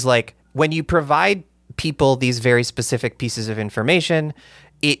 2. Is like when you provide people these very specific pieces of information,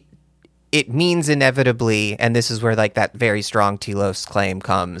 it means inevitably, and this is where like that very strong telos claim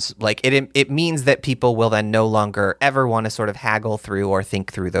comes, like it means that people will then no longer ever want to sort of haggle through or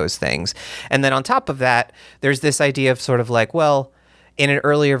think through those things. And then on top of that, there's this idea of sort of like, well, in an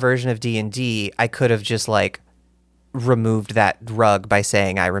earlier version of D&D, I could have just like removed that rug by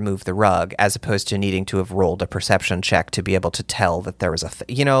saying I removed the rug, as opposed to needing to have rolled a perception check to be able to tell that there was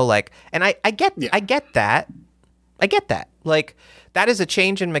like, and I get that. Like, that is a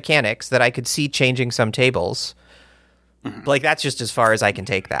change in mechanics that I could see changing some tables. Mm-hmm. Like, that's just as far as I can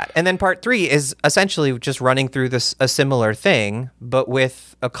take that. And then part 3 is essentially just running through a similar thing, but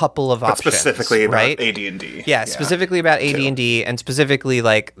with a couple of options. Specifically about right? AD&D. Yeah, specifically about AD&D, and specifically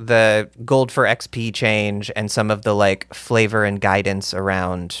like the gold for XP change and some of the like flavor and guidance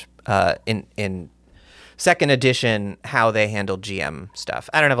around in second edition, how they handled GM stuff.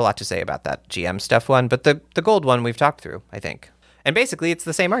 I don't have a lot to say about that GM stuff one, but the gold one we've talked through, I think. And basically it's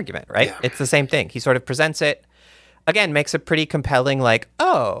the same argument, right? Yeah. It's the same thing. He sort of presents it, again, makes a pretty compelling, like,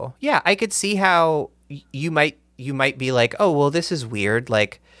 oh, yeah, I could see how you might be like, oh, well, this is weird.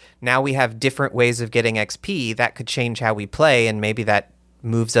 Like, now we have different ways of getting XP. That could change how we play, and maybe that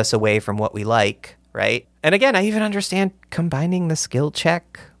moves us away from what we like, right? And again, I even understand combining the skill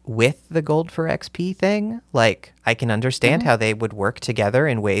check with the gold for XP thing. Like, I can understand how they would work together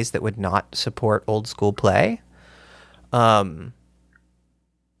in ways that would not support old school play.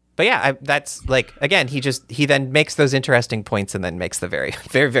 But yeah, that's like, again, he then makes those interesting points and then makes the very,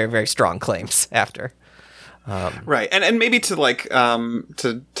 very, very, very strong claims after. Right. And maybe to like,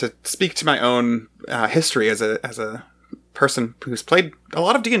 to speak to my own history as a person who's played a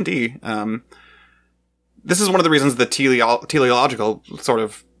lot of D&D, this is one of the reasons the teleological sort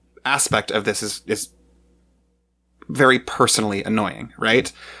of aspect of this is very personally annoying,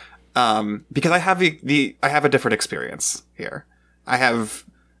 right? Because I have I have a different experience here. I have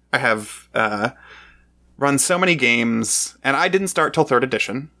run so many games, and I didn't start till 3rd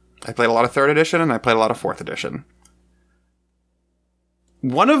edition. I played a lot of 3rd edition, and I played a lot of 4th edition.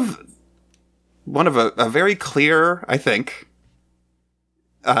 One of a very clear, I think,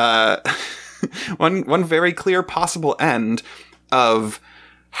 one very clear possible end of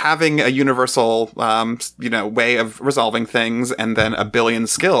having a universal, way of resolving things and then a billion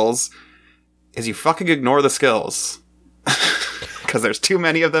skills is you fucking ignore the skills. Because there's too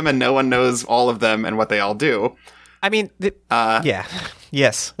many of them and no one knows all of them and what they all do. I mean, yeah.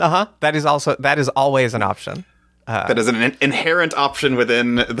 Yes. That is always an option. That is an inherent option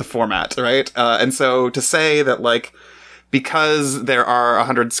within the format, right? And so to say that, like, because there are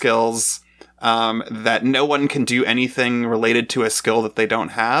 100 skills, that no one can do anything related to a skill that they don't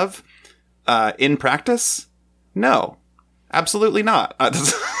have, in practice, no. Absolutely not.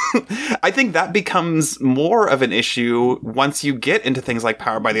 I think that becomes more of an issue once you get into things like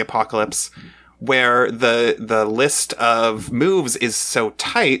Powered by the Apocalypse, where the list of moves is so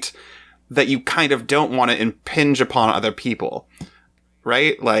tight that you kind of don't want to impinge upon other people,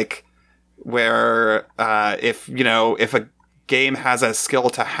 right? Like, where if a game has a skill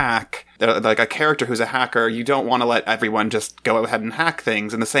to hack, like a character who's a hacker, you don't want to let everyone just go ahead and hack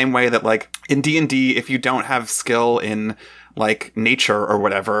things. In the same way that, like, in D&D, if you don't have skill in, like, nature or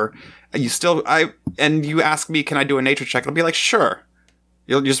whatever, and you ask me, can I do a nature check? I'll be like, sure.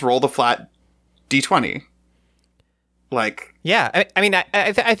 You'll just roll the flat D20. Like, yeah, I mean,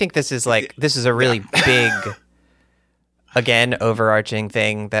 I think this is a really big, again, overarching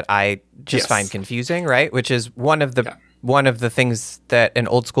thing that I just find confusing, right? Which is one of the things that an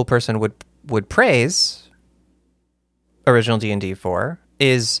old school person would praise original D&D for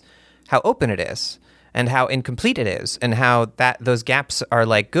is how open it is and how incomplete it is and how those gaps are,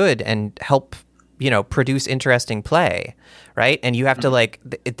 like, good and help, produce interesting play, right? And you have to, like,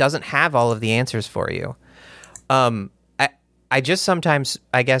 it doesn't have all of the answers for you. I just sometimes,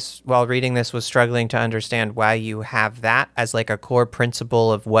 I guess, while reading this, was struggling to understand why you have that as, like, a core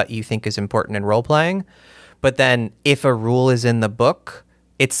principle of what you think is important in role-playing. But then if a rule is in the book,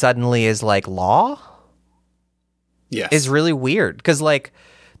 it suddenly is, like, law? Yes. Is really weird. Because, like,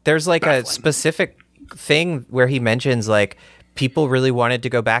 there's, like, a specific thing where he mentions, like, people really wanted to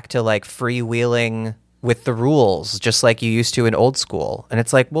go back to, like, freewheeling with the rules, just like you used to in old school. And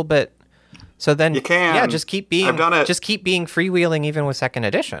it's like, well, but... So then, you can. Yeah, just keep being. I've done it. Just keep being freewheeling, even with second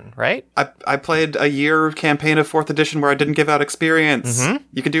edition, right? I played a year campaign of 4th edition where I didn't give out experience. Mm-hmm.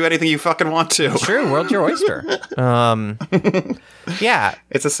 You can do anything you fucking want to. True, world's your oyster. Yeah,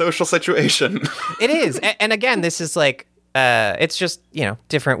 it's a social situation. It is, and again, this is like, it's just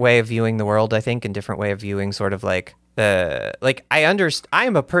different way of viewing the world, I think, and different way of viewing sort of like I understand. I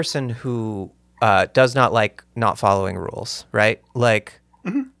am a person who does not like not following rules, right? Like.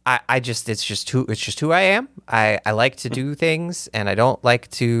 Mm-hmm. It's just who I am. I like to do things, and I don't like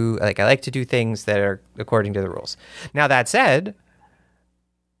to I like to do things that are according to the rules. Now, that said,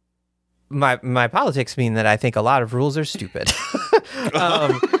 my politics mean that I think a lot of rules are stupid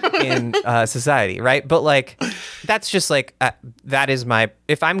in society, right? But, like, that's just like that is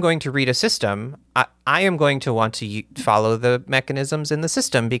if I'm going to read a system, I am going to want to follow the mechanisms in the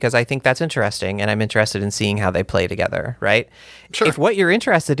system because I think that's interesting, and I'm interested in seeing how they play together, right? Sure. If what you're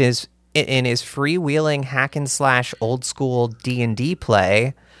interested in is freewheeling hack and slash old school D&D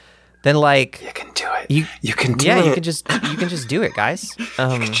play, then, like, you can do it. You can do it. Yeah, you can just do it, guys. You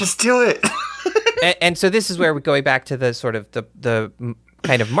can just do it. and so this is where we're going back to the sort of the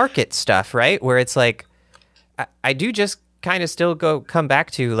kind of market stuff, right? Where it's like, I do just kind of still come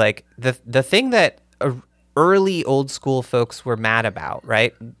back to, like, the thing that early old school folks were mad about,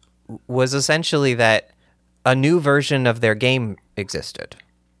 right, was essentially that a new version of their game existed,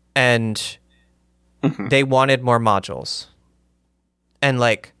 and they wanted more modules, and,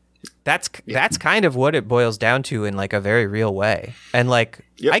 like, that's kind of what it boils down to in, like, a very real way. And, like,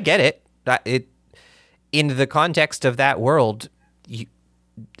 I get it. In the context of that world,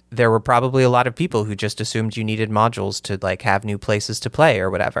 there were probably a lot of people who just assumed you needed modules to, like, have new places to play or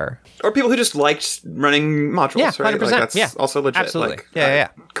whatever. Or people who just liked running modules, yeah, right? 100%. Like, that's also legit. Absolutely. Like, yeah.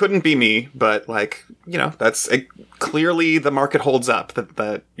 Couldn't be me, but, like, that's clearly the market holds up.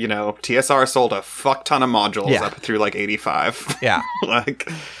 That TSR sold a fuck ton of modules up through, like, 85. Yeah.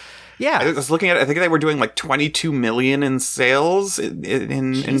 Like... Yeah, I was looking at it. I think they were doing like 22 million in sales in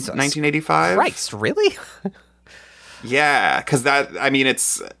 1985. Christ, really? Yeah, because that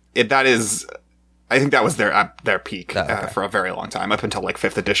is. I think that was their peak for a very long time, up until, like,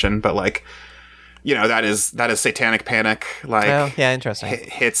 5th edition. But, like, that is Satanic Panic. Like, interesting.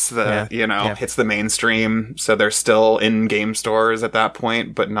 Hits the hits the mainstream. So they're still in game stores at that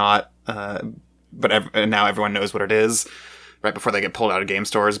point, but not. But now everyone knows what it is. Right before they get pulled out of game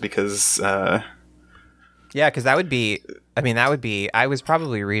stores because... because that would be... I was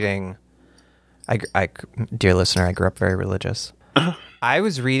probably reading... dear listener, I grew up very religious. I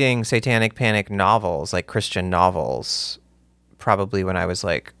was reading Satanic Panic novels, like Christian novels, probably when I was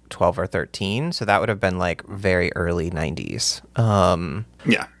like 12 or 13. So that would have been like very early 90s.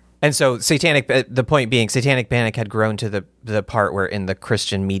 Yeah. And so the point being, Satanic Panic had grown to the part where in the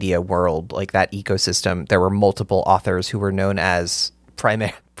Christian media world, like that ecosystem, there were multiple authors who were known as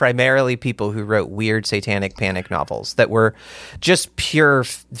primarily people who wrote weird Satanic Panic novels that were just pure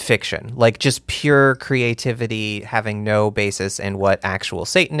fiction, like just pure creativity, having no basis in what actual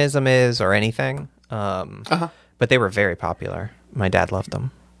Satanism is or anything. But they were very popular. My dad loved them.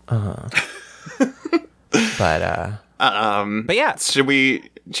 But yeah, should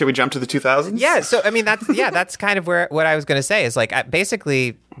we jump to the 2000s? Yeah. So I mean, that's kind of what I was going to say is like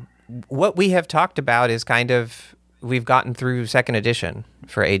basically what we have talked about is kind of we've gotten through second edition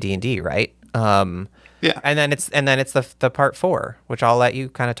for AD&D, right? Yeah. And then it's the part 4, which I'll let you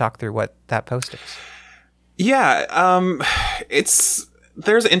kind of talk through what that post is. Yeah.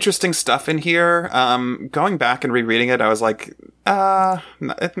 There's interesting stuff in here. Going back and rereading it, I was like,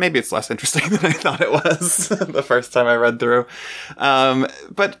 maybe it's less interesting than I thought it was the first time I read through.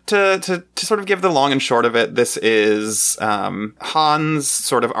 But to sort of give the long and short of it, this is Han's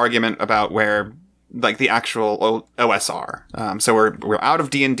sort of argument about where, like, the actual OSR. So we're out of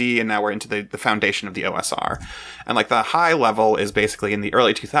D&D and now we're into the foundation of the OSR. And like the high level is basically in the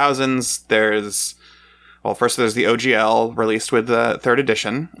early 2000s. First there's the OGL released with the third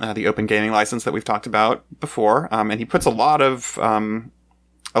edition, the open gaming license that we've talked about before. And he puts a lot of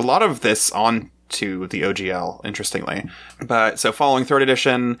this onto the OGL, interestingly. But so following third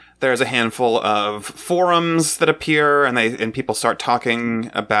edition, there's a handful of forums that appear and people start talking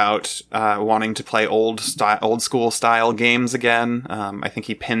about, wanting to play old school style games again. I think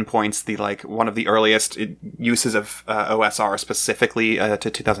he pinpoints one of the earliest uses of, OSR specifically, to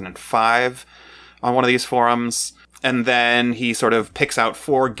 2005. On one of these forums, and then he sort of picks out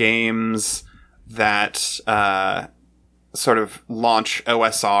 4 games that sort of launch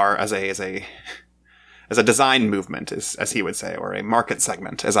OSR as a design movement, as he would say, or a market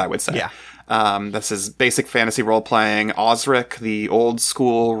segment, as I would say. Yeah. This is basic fantasy role playing, OSRIC, the old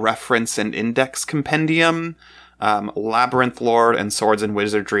school reference and index compendium, Labyrinth Lord, and Swords and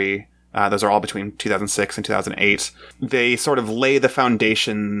Wizardry. Those are all between 2006 and 2008. They sort of lay the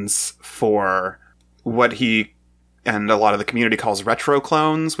foundations for what he and a lot of the community calls retro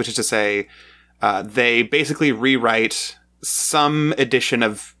clones, which is to say, they basically rewrite some edition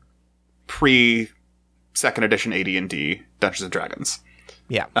of pre-second edition AD&D Dungeons & Dragons.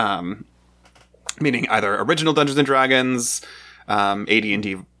 Yeah. Meaning either original Dungeons & Dragons,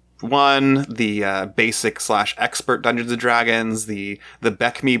 AD&D 1, the basic / expert Dungeons & Dragons, the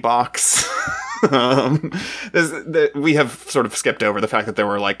Beck Me box. We have sort of skipped over the fact that there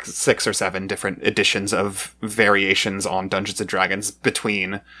were like 6 or 7 different editions of variations on Dungeons & Dragons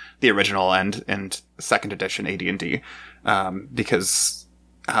between the original and second edition AD&D, because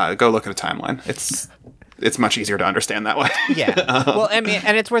go look at a timeline. It's much easier to understand that way. Yeah. Well, I mean,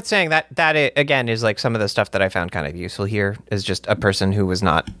 and it's worth saying that it, again, is like some of the stuff that I found kind of useful here is just a person who was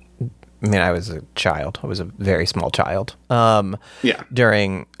not, I mean, I was a child. I was a very small child.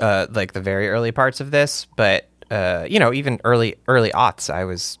 During like the very early parts of this, but even early aughts, I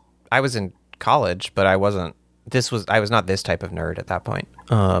was in college, but I was not this type of nerd at that point.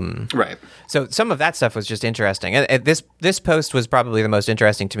 Right. So some of that stuff was just interesting. And this post was probably the most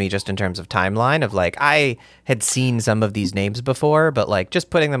interesting to me just in terms of timeline of like, I had seen some of these names before, but like just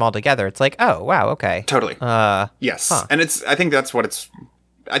putting them all together, it's like, oh, wow. Okay. Totally. Yes. Huh. And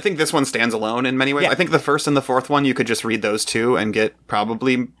I think this one stands alone in many ways. Yeah. I think the first and the fourth one, you could just read those two and get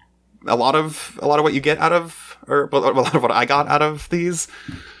probably a lot of what you get out of, or a lot of what I got out of these,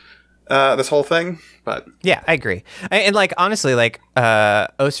 this whole thing. But yeah, I agree. And like, honestly, like,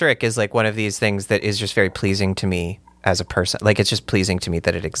 OSRIC is like one of these things that is just very pleasing to me as a person. Like, it's just pleasing to me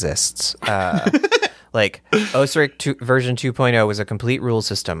that it exists. Like, OSRIC version 2.0 was a complete rule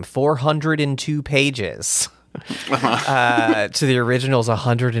system, 402 pages. To the original's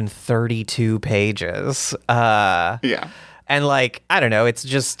 132 pages. Yeah. And like, I don't know, it's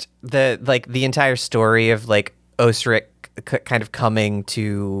just the entire story of like OSRIC kind of coming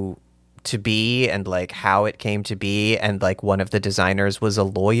to be and like how it came to be, and like one of the designers was a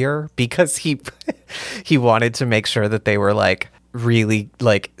lawyer because he wanted to make sure that they were like really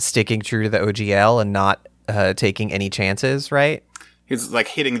like sticking true to the OGL and not taking any chances, right? He's like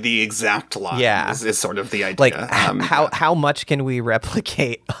hitting the exact line. Yeah, is sort of the idea. Like how much can we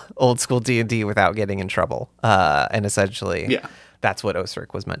replicate old school D&D without getting in trouble? And essentially, that's what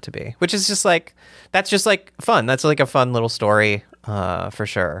OSRIC was meant to be. Which is just like, that's just like fun. That's like a fun little story, for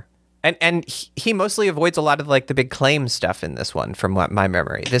sure. And he mostly avoids a lot of like the big claim stuff in this one, from what my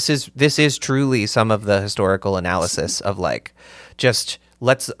memory. This is truly some of the historical analysis of like, just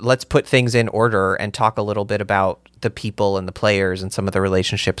let's put things in order and talk a little bit about the people and the players and some of the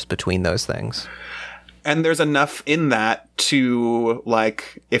relationships between those things. And there's enough in that to,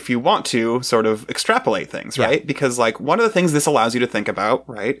 like, if you want to, sort of extrapolate things, right? Because, like, one of the things this allows you to think about,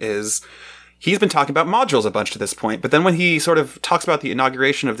 right, is he's been talking about modules a bunch to this point, but then when he sort of talks about the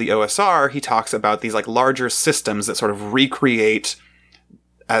inauguration of the OSR, he talks about these, like, larger systems that sort of recreate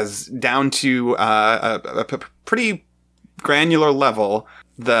as down to a pretty granular level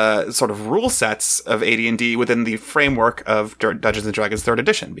the sort of rule sets of AD&D within the framework of Dungeons & Dragons 3rd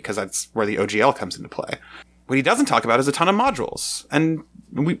edition, because that's where the OGL comes into play. What he doesn't talk about is a ton of modules. And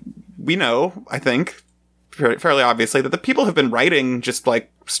we know, I think, fairly obviously, that the people have been writing just,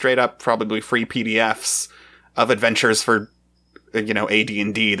 like, straight up probably free PDFs of adventures for, you know,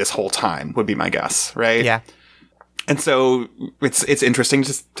 AD&D this whole time, would be my guess, right? Yeah. And so it's interesting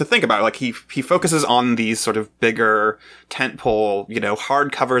to think about. Like, he focuses on these sort of bigger tentpole, you know,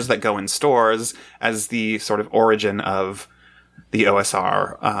 hard covers that go in stores as the sort of origin of the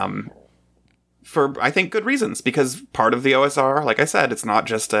OSR, for, I think, good reasons. Because part of the OSR, like I said, it's not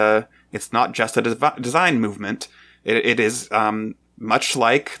just a design movement. It is, much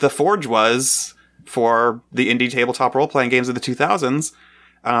like the Forge was for the indie tabletop role-playing games of the 2000s.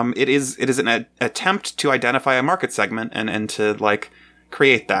 It is an attempt to identify a market segment and to, like,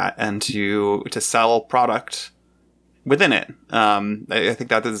 create that and to sell product within it. I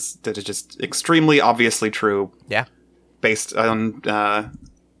think that is just extremely obviously true. Yeah. Based on,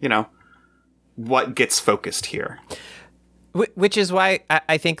 you know, what gets focused here. Which is why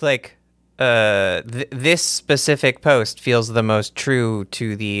I think, like, this specific post feels the most true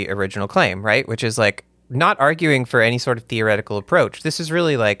to the original claim, right? Which is, like, not arguing for any sort of theoretical approach. This is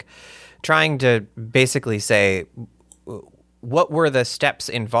really like trying to basically say, what were the steps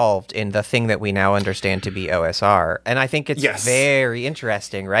involved in the thing that we now understand to be OSR? And I think it's very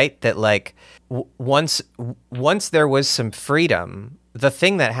interesting, right? That, like, once there was some freedom, the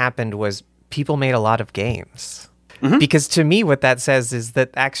thing that happened was people made a lot of games. Mm-hmm. Because to me, what that says is that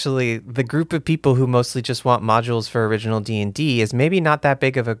actually the group of people who mostly just want modules for original D&D is maybe not that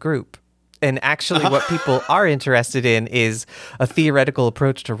big of a group. And actually what people are interested in is a theoretical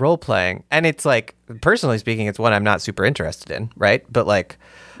approach to role-playing. And it's, like, personally speaking, it's one I'm not super interested in, right? But, like,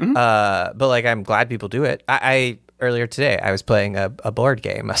 I'm glad people do it. I earlier today, I was playing a board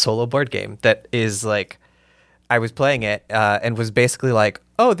game, a solo board game that is, like, I was playing it and was basically like,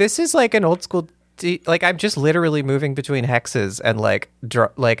 oh, this is like an old school, like, I'm just literally moving between hexes and, like,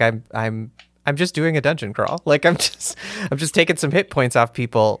 I'm just doing a dungeon crawl. Like, I'm just taking some hit points off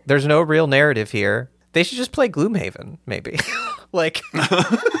people. There's no real narrative here. They should just play Gloomhaven, maybe. Like,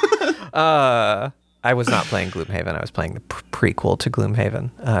 I was not playing Gloomhaven. I was playing the prequel to Gloomhaven.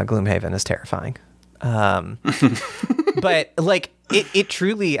 Gloomhaven is terrifying. But, like, it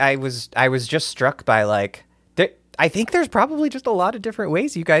truly, I was just struck by, like, I think there's probably just a lot of different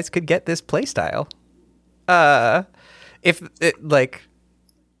ways you guys could get this playstyle. If it, like,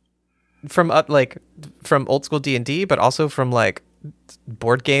 from old school D&D, but also from, like,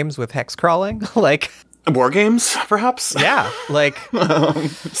 board games with hex crawling, like war games, perhaps. Yeah, like, but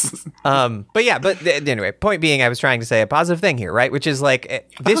anyway, point being, I was trying to say a positive thing here, right? Which is,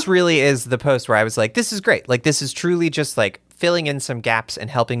 like, this really is the post where I was like, this is great. Like, this is truly just, like, filling in some gaps and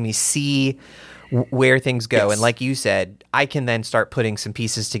helping me see where things go. Yes. And like you said, I can then start putting some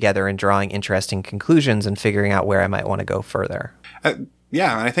pieces together and drawing interesting conclusions and figuring out where I might want to go further.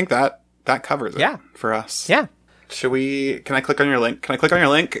 Yeah, and I think that covers it for us. Yeah. Can I click on your link?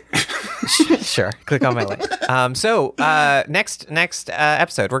 Sure. Click on my link. So next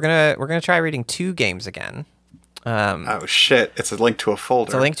episode, we're gonna try reading 2 games again. Oh shit! It's a link to a folder.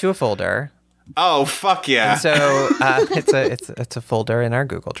 It's a link to a folder. Oh fuck yeah! And so it's a folder in our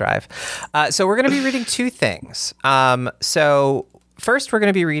Google Drive. So we're gonna be reading 2 things. So first, we're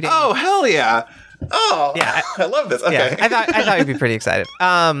gonna be reading. Oh hell yeah! Oh yeah, I love this. Okay, yeah, I thought you'd be pretty excited.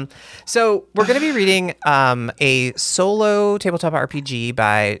 So we're going to be reading a solo tabletop RPG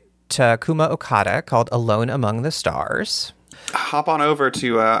by Takuma Okada called Alone Among the Stars. Hop on over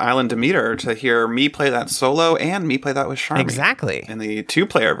to Island Demeter to hear me play that solo and me play that with Charmy. Exactly. In the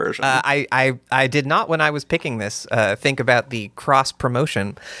 2-player version. I did not, when I was picking this, think about the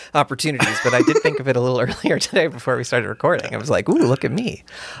cross-promotion opportunities, but I did think of it a little earlier today before we started recording. I was like, ooh, look at me.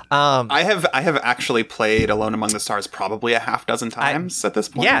 I have actually played Alone Among the Stars probably a half dozen times at this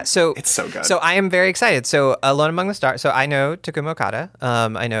point. Yeah, so it's so good. So I am very excited. So Alone Among the Stars. So I know Takuma Okada.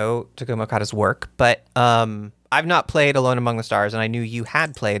 I know Takuma Okada's work, but I've not played Alone Among the Stars, and I knew you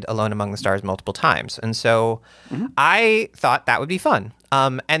had played Alone Among the Stars multiple times. And so I thought that would be fun.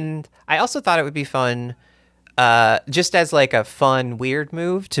 And I also thought it would be fun just as like a fun, weird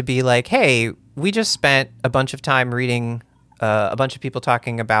move to be like, hey, we just spent a bunch of time reading a bunch of people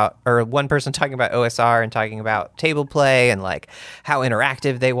talking about, or one person talking about OSR and talking about table play and like how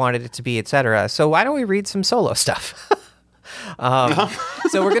interactive they wanted it to be, etc. So why don't we read some solo stuff?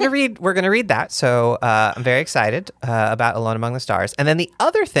 So we're gonna read that. So I'm very excited about Alone Among the Stars. And then the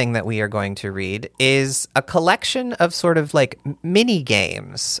other thing that we are going to read is a collection of sort of like mini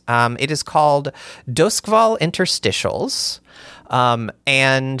games. It is called Doskval Interstitials.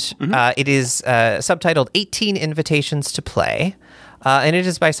 It is subtitled 18 Invitations to Play. And it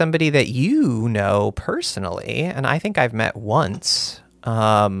is by somebody that you know personally, and I think I've met once.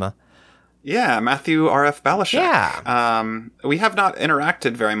 Yeah, Matthew R.F. Balashek. Yeah. We have not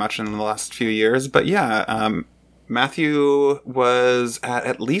interacted very much in the last few years, but yeah, Matthew was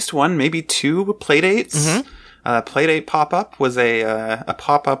at least one, maybe two Playdates. Playdate Pop-Up was a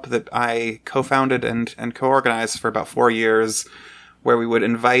pop-up that I co-founded and co-organized for about 4 years, where we would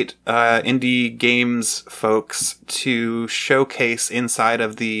invite indie games folks to showcase inside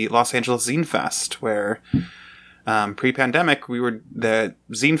of the Los Angeles Zine Fest, where pre-pandemic the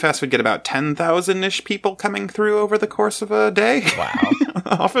Zine Fest would get about 10,000-ish people coming through over the course of a day. Wow.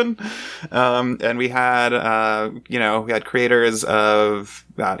 Often. And we had creators of,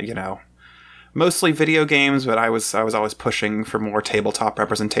 mostly video games, but I was always pushing for more tabletop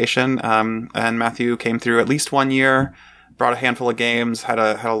representation. And Matthew came through at least 1 year, brought a handful of games, had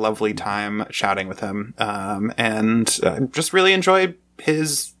a lovely time chatting with him, and just really enjoyed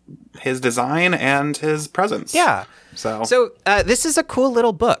his design and his presence. Yeah. So this is a cool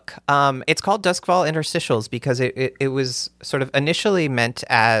little book. It's called Duskfall Interstitials because it was sort of initially meant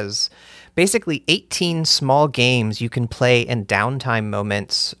as basically 18 small games you can play in downtime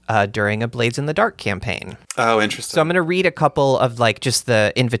moments during a Blades in the Dark campaign. Oh, interesting. So I'm going to read a couple of like just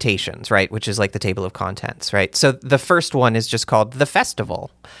the invitations, right? Which is like the table of contents, right? So the first one is just called The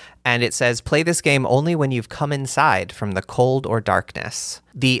Festival. And it says, play this game only when you've come inside from the cold or darkness.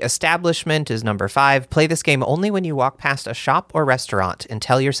 The Establishment is number 5. Play this game only when you walk past a shop or restaurant and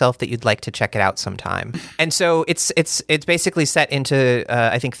tell yourself that you'd like to check it out sometime. And so it's basically set into,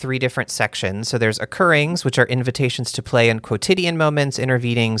 I think, 3 different sections. So there's occurrings, which are invitations to play in quotidian moments,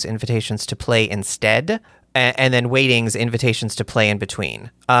 intervenings, invitations to play instead, and then waitings, invitations to play in between.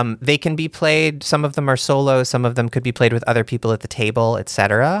 They can be played, some of them are solo, some of them could be played with other people at the table,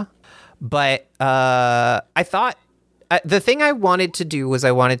 etc. But I thought the thing I wanted to do was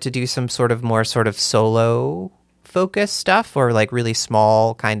I wanted to do some sort of more sort of solo focused stuff, or like really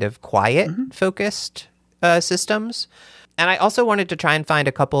small kind of quiet focused systems. And I also wanted to try and find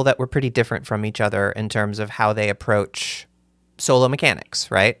a couple that were pretty different from each other in terms of how they approach solo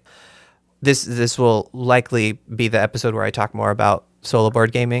mechanics, right? This will likely be the episode where I talk more about solo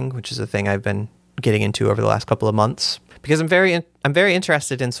board gaming, which is a thing I've been getting into over the last couple of months, because I'm very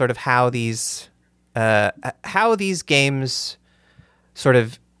interested in sort of how these games sort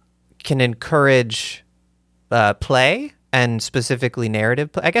of can encourage play, and specifically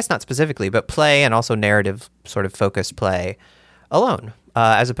narrative play. I guess not specifically, but play and also narrative sort of focused play alone.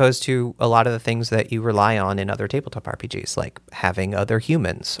 As opposed to a lot of the things that you rely on in other tabletop RPGs, like having other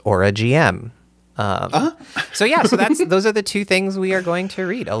humans or a GM. So those are the 2 things we are going to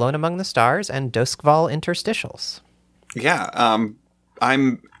read: Alone Among the Stars and Duskval Interstitials. Yeah,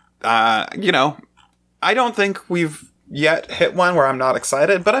 I don't think we've yet hit one where I'm not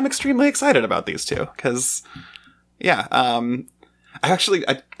excited, but I'm extremely excited about these 2 because, I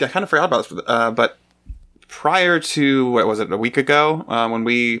kind of forgot about this, but prior to, what was it, a week ago, when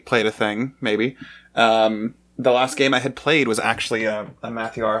we played a thing, maybe, the last game I had played was actually a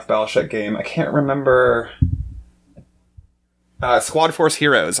Matthew R.F. Balashek game. I can't remember. Squad Force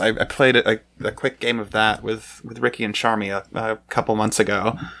Heroes. I played a quick game of that with Ricky and Charmy a couple months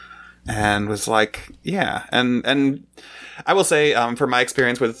ago, and was like, yeah. And I will say, from my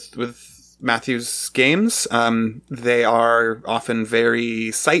experience with Matthew's games, they are often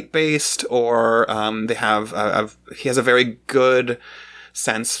very site-based, or he has a very good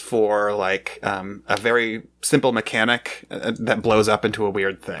sense for like a very simple mechanic that blows up into a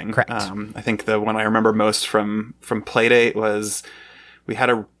weird thing. Correct. I think the one I remember most from Playdate was we had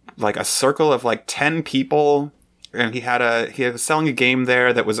a circle of like 10 people, and he was selling a game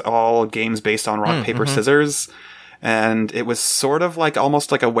there that was all games based on rock, paper, scissors. And it was sort of like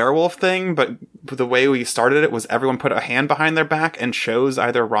almost like a werewolf thing, but the way we started it was everyone put a hand behind their back and chose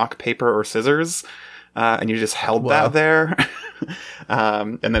either rock, paper, or scissors. And you just held that there.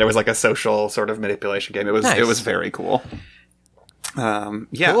 And then it was like a social sort of manipulation game. It was very cool.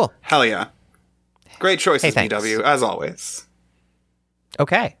 Cool. Hell yeah. Great choices, Hey, BW, as always.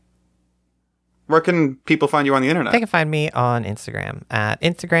 Okay. Where can people find you on the internet? They can find me on Instagram at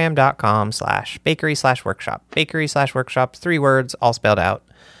instagram.com/bakery/workshop. Bakery/workshop, 3 words, all spelled out,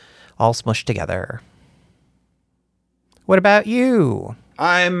 all smushed together. What about you?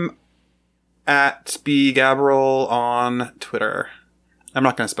 I'm at bgabrel on Twitter. I'm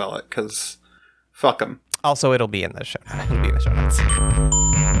not going to spell it because fuck them. Also, it'll be in the show notes.